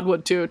though, Todd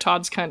would too.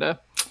 Todd's kind of...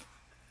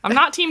 I'm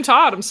not Team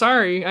Todd, I'm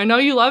sorry. I know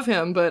you love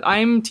him, but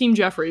I'm Team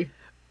Jeffrey.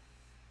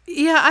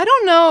 Yeah, I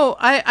don't know.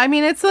 I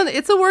mean, it's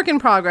a work in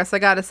progress, I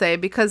gotta say,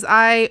 because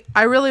I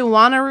really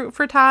want to root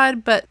for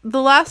Todd, but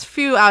the last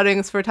few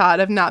outings for Todd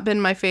have not been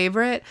my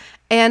favorite.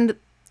 And,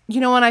 you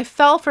know, when I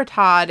fell for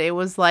Todd, it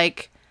was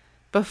like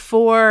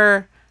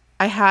before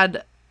I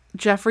had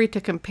Jeffrey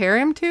to compare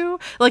him to.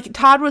 Like,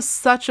 Todd was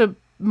such a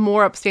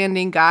more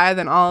upstanding guy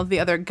than all of the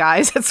other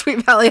guys at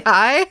Sweet Valley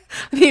High.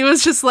 He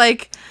was just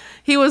like,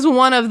 he was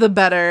one of the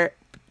better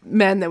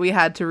men that we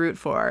had to root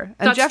for.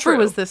 And That's Jeffrey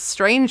true. was this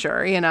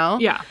stranger, you know?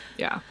 Yeah,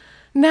 yeah.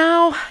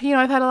 Now,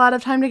 I've had a lot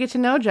of time to get to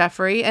know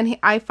Jeffrey, and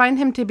I find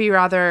him to be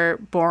rather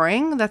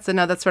boring. That's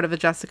sort of a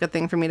Jessica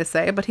thing for me to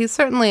say, but he's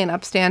certainly an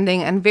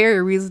upstanding and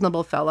very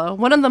reasonable fellow.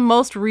 One of the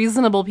most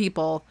reasonable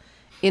people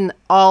in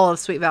all of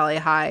Sweet Valley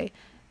High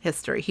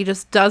history. He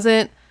just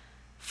doesn't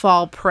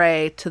fall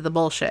prey to the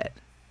bullshit.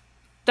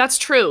 That's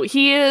true.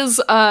 He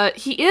is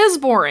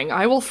boring.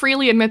 I will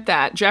freely admit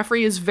that.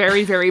 Jeffrey is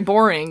very, very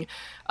boring.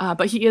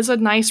 But he is a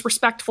nice,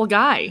 respectful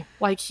guy.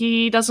 Like,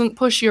 he doesn't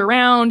push you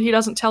around. He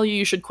doesn't tell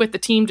you should quit the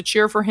team to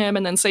cheer for him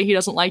and then say he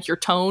doesn't like your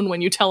tone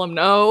when you tell him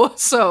no.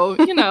 So,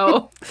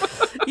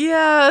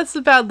 Yeah, it's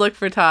a bad look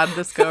for Todd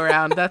this go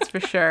around. That's for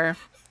sure.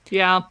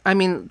 Yeah. I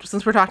mean,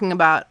 since we're talking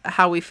about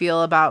how we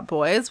feel about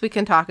boys, we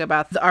can talk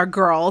about our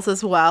girls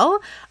as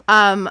well.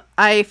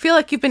 I feel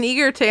like you've been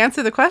eager to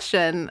answer the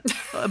question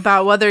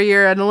about whether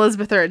you're an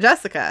Elizabeth or a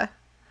Jessica.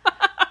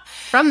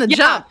 From the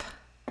jump.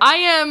 I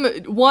am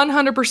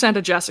 100%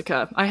 a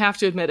Jessica. I have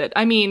to admit it.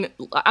 I mean,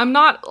 I'm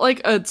not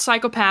like a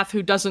psychopath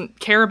who doesn't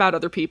care about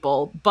other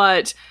people,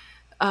 but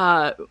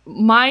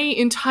my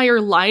entire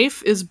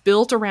life is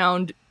built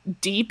around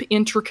deep,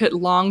 intricate,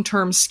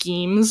 long-term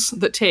schemes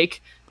that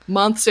take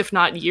months, if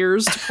not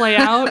years, to play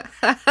out.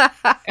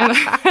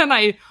 and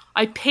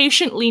I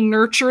patiently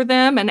nurture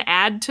them and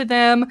add to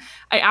them.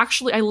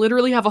 I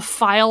literally have a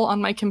file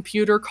on my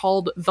computer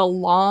called The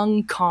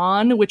Long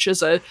Con, which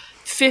is a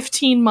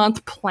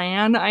 15-month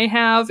plan I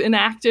have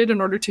enacted in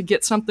order to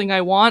get something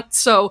I want.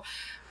 So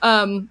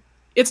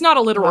it's not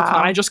a literal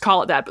con, I just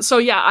call it that. But so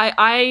yeah,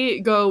 I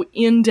go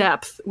in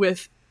depth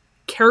with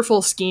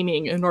careful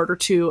scheming in order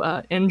to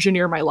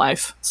engineer my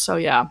life. So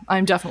yeah,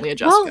 I'm definitely a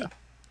Jessica. Well,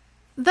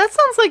 that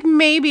sounds like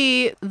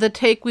maybe the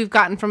take we've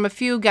gotten from a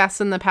few guests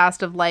in the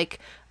past of like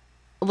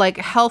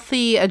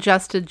healthy,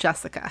 adjusted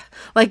Jessica,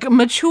 like a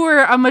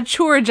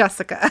mature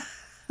Jessica.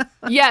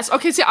 Yes.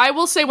 Okay. See, I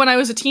will say when I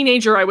was a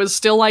teenager, I was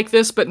still like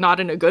this, but not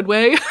in a good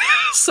way.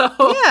 So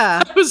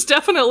yeah. I was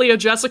definitely a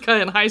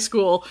Jessica in high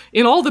school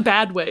in all the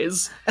bad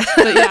ways.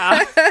 But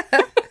yeah.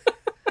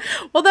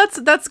 Well,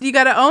 that's you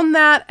got to own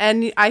that.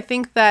 And I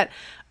think that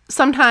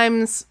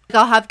sometimes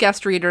I'll have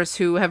guest readers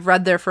who have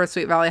read their first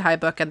Sweet Valley High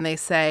book and they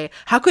say,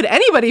 how could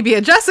anybody be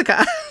a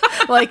Jessica?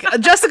 Like,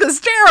 Jessica's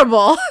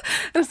terrible.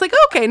 And it's like,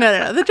 okay,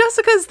 no. The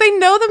Jessicas, they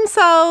know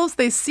themselves.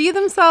 They see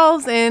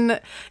themselves in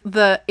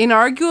the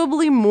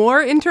inarguably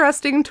more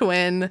interesting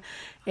twin.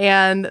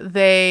 And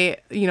they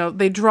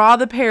draw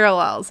the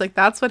parallels. Like,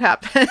 that's what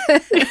happens.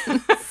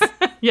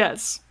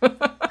 Yes.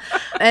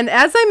 And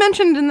as I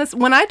mentioned in this,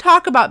 when I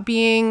talk about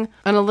being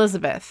an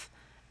Elizabeth,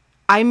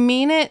 I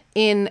mean it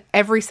in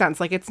every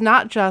sense. Like, it's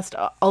not just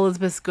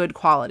Elizabeth's good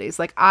qualities.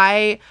 Like,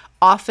 I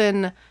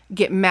often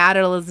get mad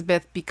at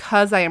Elizabeth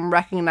because I am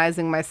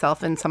recognizing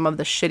myself in some of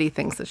the shitty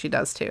things that she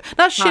does too.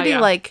 Not shitty,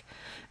 like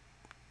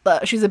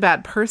she's a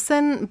bad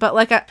person, but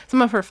like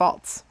some of her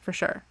faults, for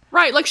sure.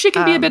 Right, like she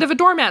can be a bit of a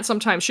doormat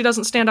sometimes. She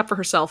doesn't stand up for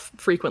herself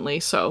frequently,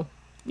 so...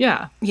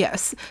 Yeah.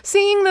 Yes.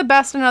 Seeing the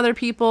best in other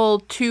people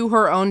to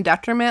her own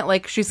detriment,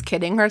 like she's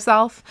kidding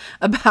herself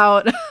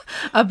about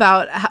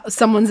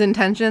someone's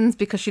intentions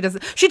because she does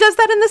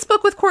that in this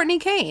book with Courtney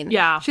Kane.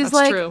 Yeah, she's that's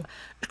like, true.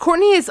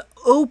 Courtney is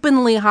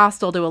openly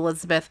hostile to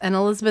Elizabeth, and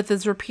Elizabeth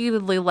is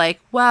repeatedly like,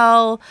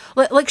 well,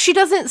 like she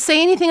doesn't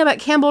say anything about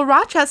Campbell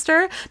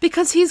Rochester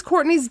because he's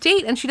Courtney's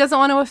date and she doesn't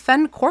want to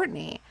offend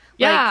Courtney.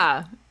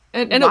 Yeah.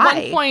 And at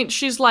one point,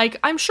 she's like,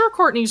 I'm sure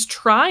Courtney's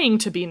trying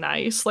to be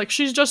nice. Like,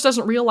 she just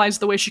doesn't realize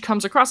the way she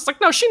comes across. It's like,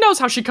 no, she knows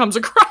how she comes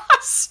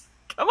across.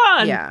 Come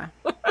on. Yeah.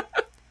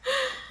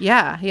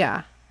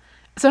 Yeah.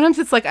 Sometimes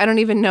it's like, I don't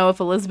even know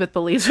if Elizabeth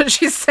believes what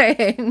she's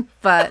saying,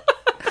 but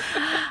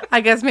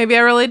I guess maybe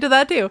I relate to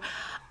that too.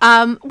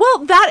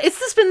 Well, this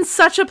has been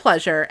such a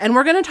pleasure, and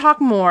we're going to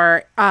talk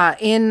more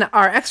in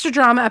our extra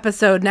drama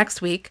episode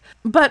next week.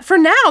 But for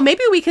now,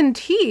 maybe we can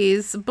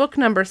tease book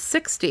number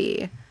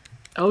 60.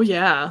 Oh,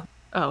 yeah.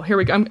 Oh, here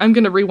we go. I'm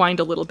going to rewind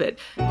a little bit.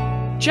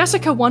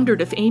 Jessica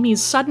wondered if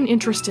Amy's sudden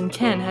interest in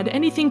Ken had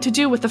anything to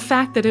do with the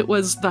fact that it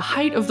was the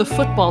height of the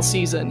football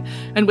season,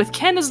 and with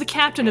Ken as the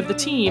captain of the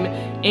team,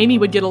 Amy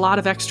would get a lot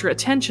of extra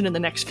attention in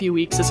the next few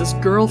weeks as his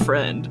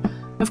girlfriend.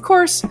 Of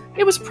course,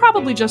 it was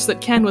probably just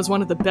that Ken was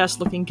one of the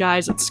best-looking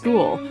guys at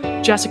school.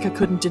 Jessica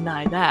couldn't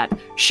deny that.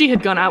 She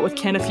had gone out with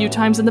Ken a few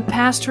times in the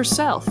past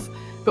herself.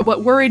 But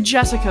what worried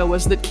Jessica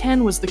was that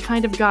Ken was the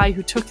kind of guy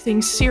who took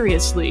things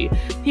seriously.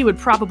 He would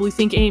probably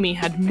think Amy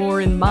had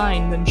more in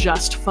mind than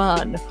just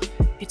fun.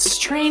 It's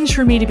strange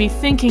for me to be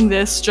thinking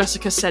this,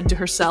 Jessica said to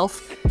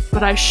herself,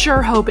 but I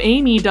sure hope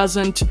Amy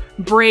doesn't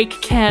break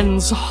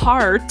Ken's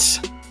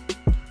heart.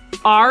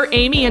 Are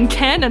Amy and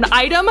Ken an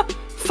item?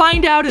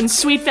 Find out in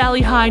Sweet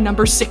Valley High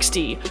number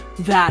 60,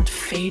 That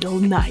Fatal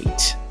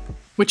Night.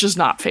 Which is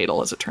not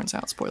fatal, as it turns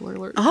out. Spoiler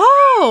alert.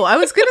 Oh, I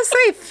was going to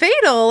say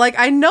fatal. Like,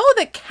 I know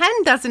that Ken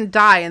doesn't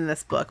die in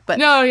this book, but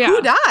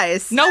who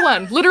dies? No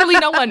one. Literally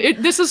no one.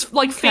 This is,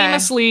 like,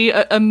 famously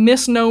a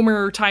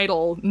misnomer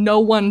title. No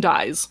one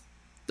dies.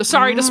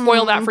 Sorry to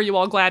spoil that for you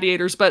all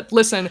gladiators, but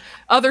listen,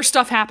 other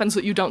stuff happens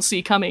that you don't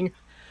see coming.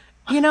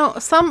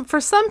 For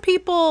some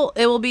people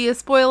it will be a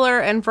spoiler,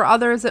 and for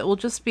others it will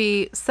just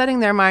be setting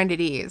their mind at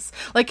ease.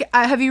 Like,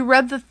 have you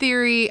read the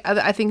theory that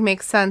I think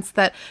makes sense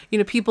that,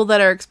 people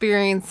that are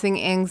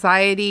experiencing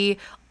anxiety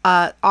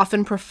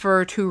often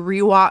prefer to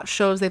rewatch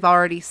shows they've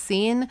already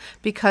seen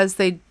because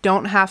they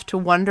don't have to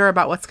wonder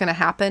about what's going to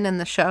happen in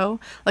the show.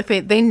 Like,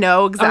 they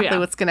know exactly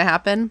what's going to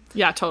happen.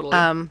 Yeah,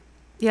 totally.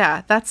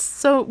 Yeah, that's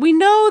so we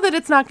know that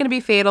it's not going to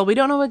be fatal. We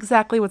don't know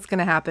exactly what's going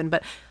to happen,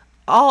 but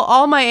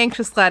all my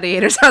anxious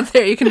gladiators out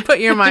there, you can put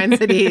your minds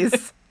at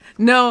ease.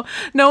 No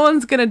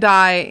one's going to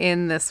die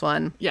in this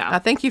one. Yeah.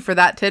 Thank you for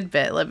that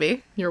tidbit,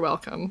 Libby. You're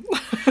welcome.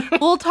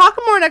 We'll talk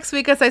more next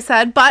week, as I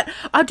said, but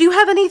do you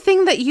have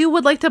anything that you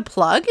would like to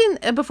plug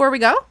before we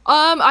go?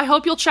 I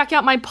hope you'll check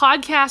out my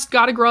podcast,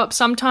 Gotta Grow Up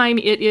Sometime.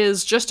 It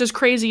is just as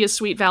crazy as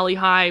Sweet Valley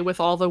High with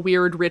all the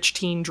weird rich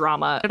teen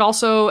drama. It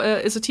also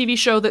is a TV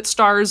show that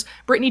stars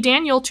Brittany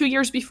Daniel 2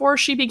 years before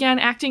she began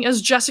acting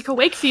as Jessica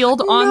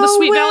Wakefield on the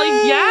Sweet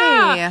Valley.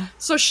 Yeah.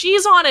 So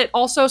she's on it.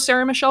 Also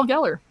Sarah Michelle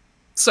Gellar.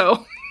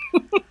 So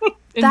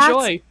enjoy.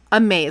 That's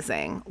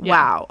amazing. Yeah.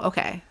 Wow.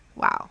 Okay.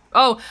 Wow.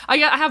 Oh, I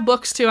have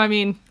books too. I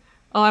mean,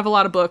 I have a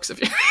lot of books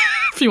if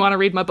you want to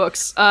read my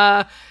books.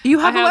 You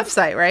have a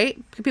website, right?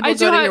 People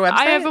go to your website?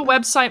 I have a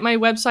website. My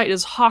website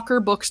is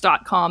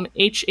hawkerbooks.com,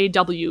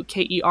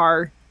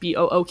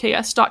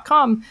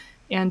 HAWKERBOOKS.com.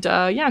 And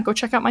go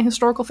check out my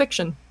historical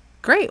fiction.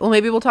 Great. Well,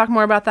 maybe we'll talk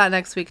more about that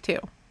next week too.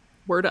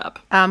 Word up.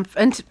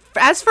 And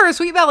as for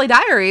Sweet Valley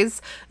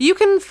Diaries, you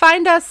can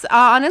find us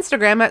on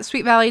Instagram at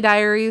Sweet Valley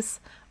Diaries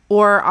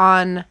or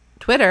on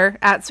Twitter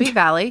at Sweet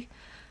Valley.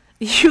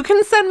 You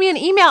can send me an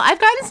email. I've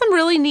gotten some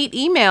really neat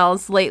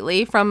emails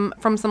lately from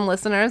some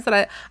listeners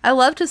that I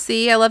love to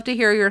see. I love to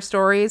hear your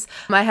stories.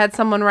 I had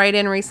someone write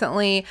in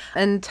recently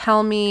and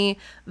tell me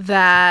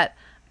that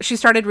she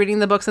started reading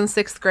the books in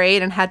 6th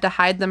grade and had to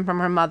hide them from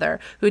her mother,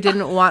 who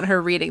didn't want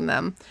her reading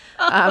them.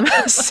 And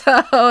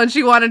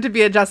she wanted to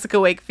be a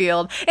Jessica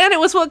Wakefield. And it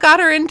was what got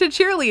her into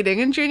cheerleading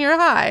in junior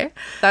high.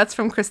 That's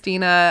from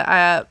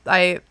Christina.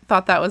 I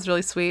thought that was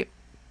really sweet.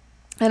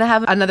 And I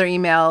have another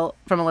email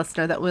from a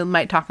listener that we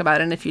might talk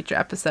about in a future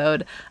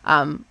episode.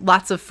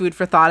 Lots of food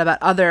for thought about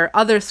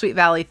other Sweet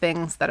Valley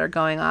things that are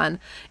going on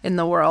in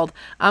the world.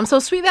 So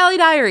Sweet Valley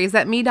Diaries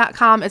at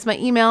me.com is my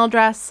email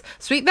address.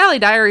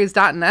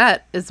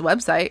 SweetValleyDiaries.net is the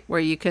website where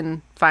you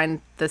can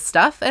find this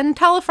stuff. And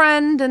tell a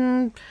friend.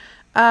 And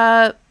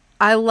I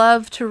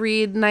love to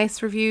read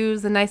nice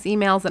reviews and nice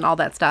emails and all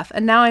that stuff.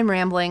 And now I'm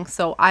rambling,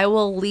 so I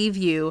will leave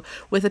you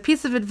with a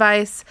piece of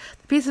advice.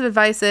 The piece of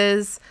advice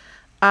is...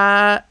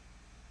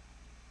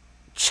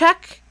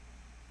 check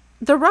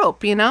the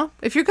rope,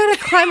 If you're going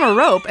to climb a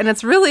rope and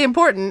it's really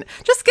important,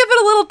 just give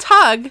it a little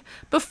tug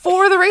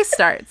before the race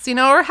starts,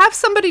 or have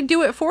somebody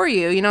do it for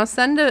you,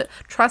 send a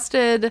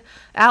trusted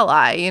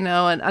ally,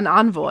 an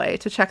envoy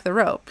to check the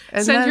rope.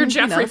 And send your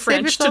Jeffrey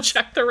French to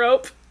check the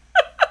rope.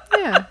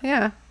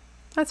 Yeah,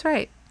 that's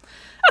right.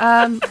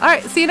 All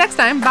right, see you next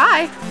time.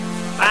 Bye.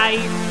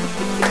 Bye.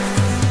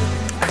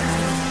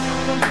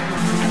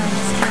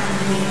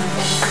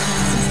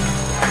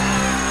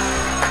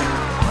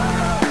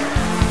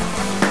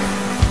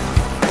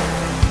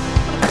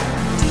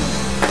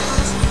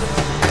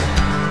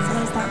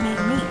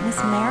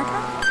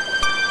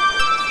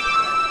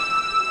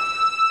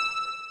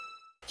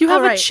 You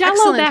have a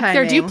cello back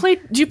there. Do you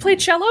play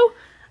cello?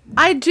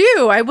 I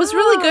do. I was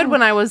really good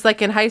when I was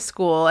in high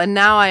school, and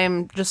now I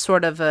am just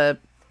sort of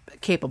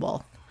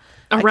capable.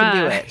 I can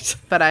do it,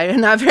 but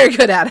I'm not very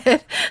good at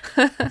it.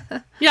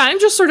 Yeah, I'm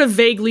just sort of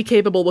vaguely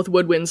capable with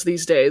woodwinds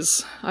these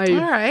days.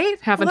 I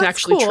haven't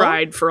actually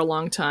tried for a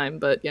long time,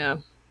 but yeah.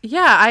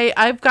 Yeah,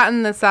 I've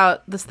gotten this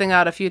thing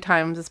out a few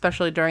times,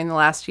 especially during the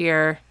last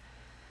year,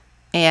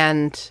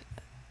 and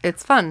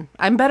it's fun.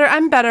 I'm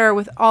better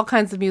with all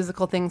kinds of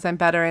musical things. I'm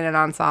better in an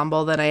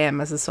ensemble than I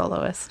am as a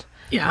soloist.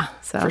 Yeah,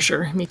 for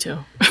sure. Me too.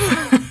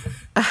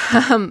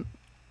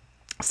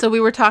 So we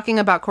were talking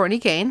about Courtney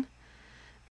Kane.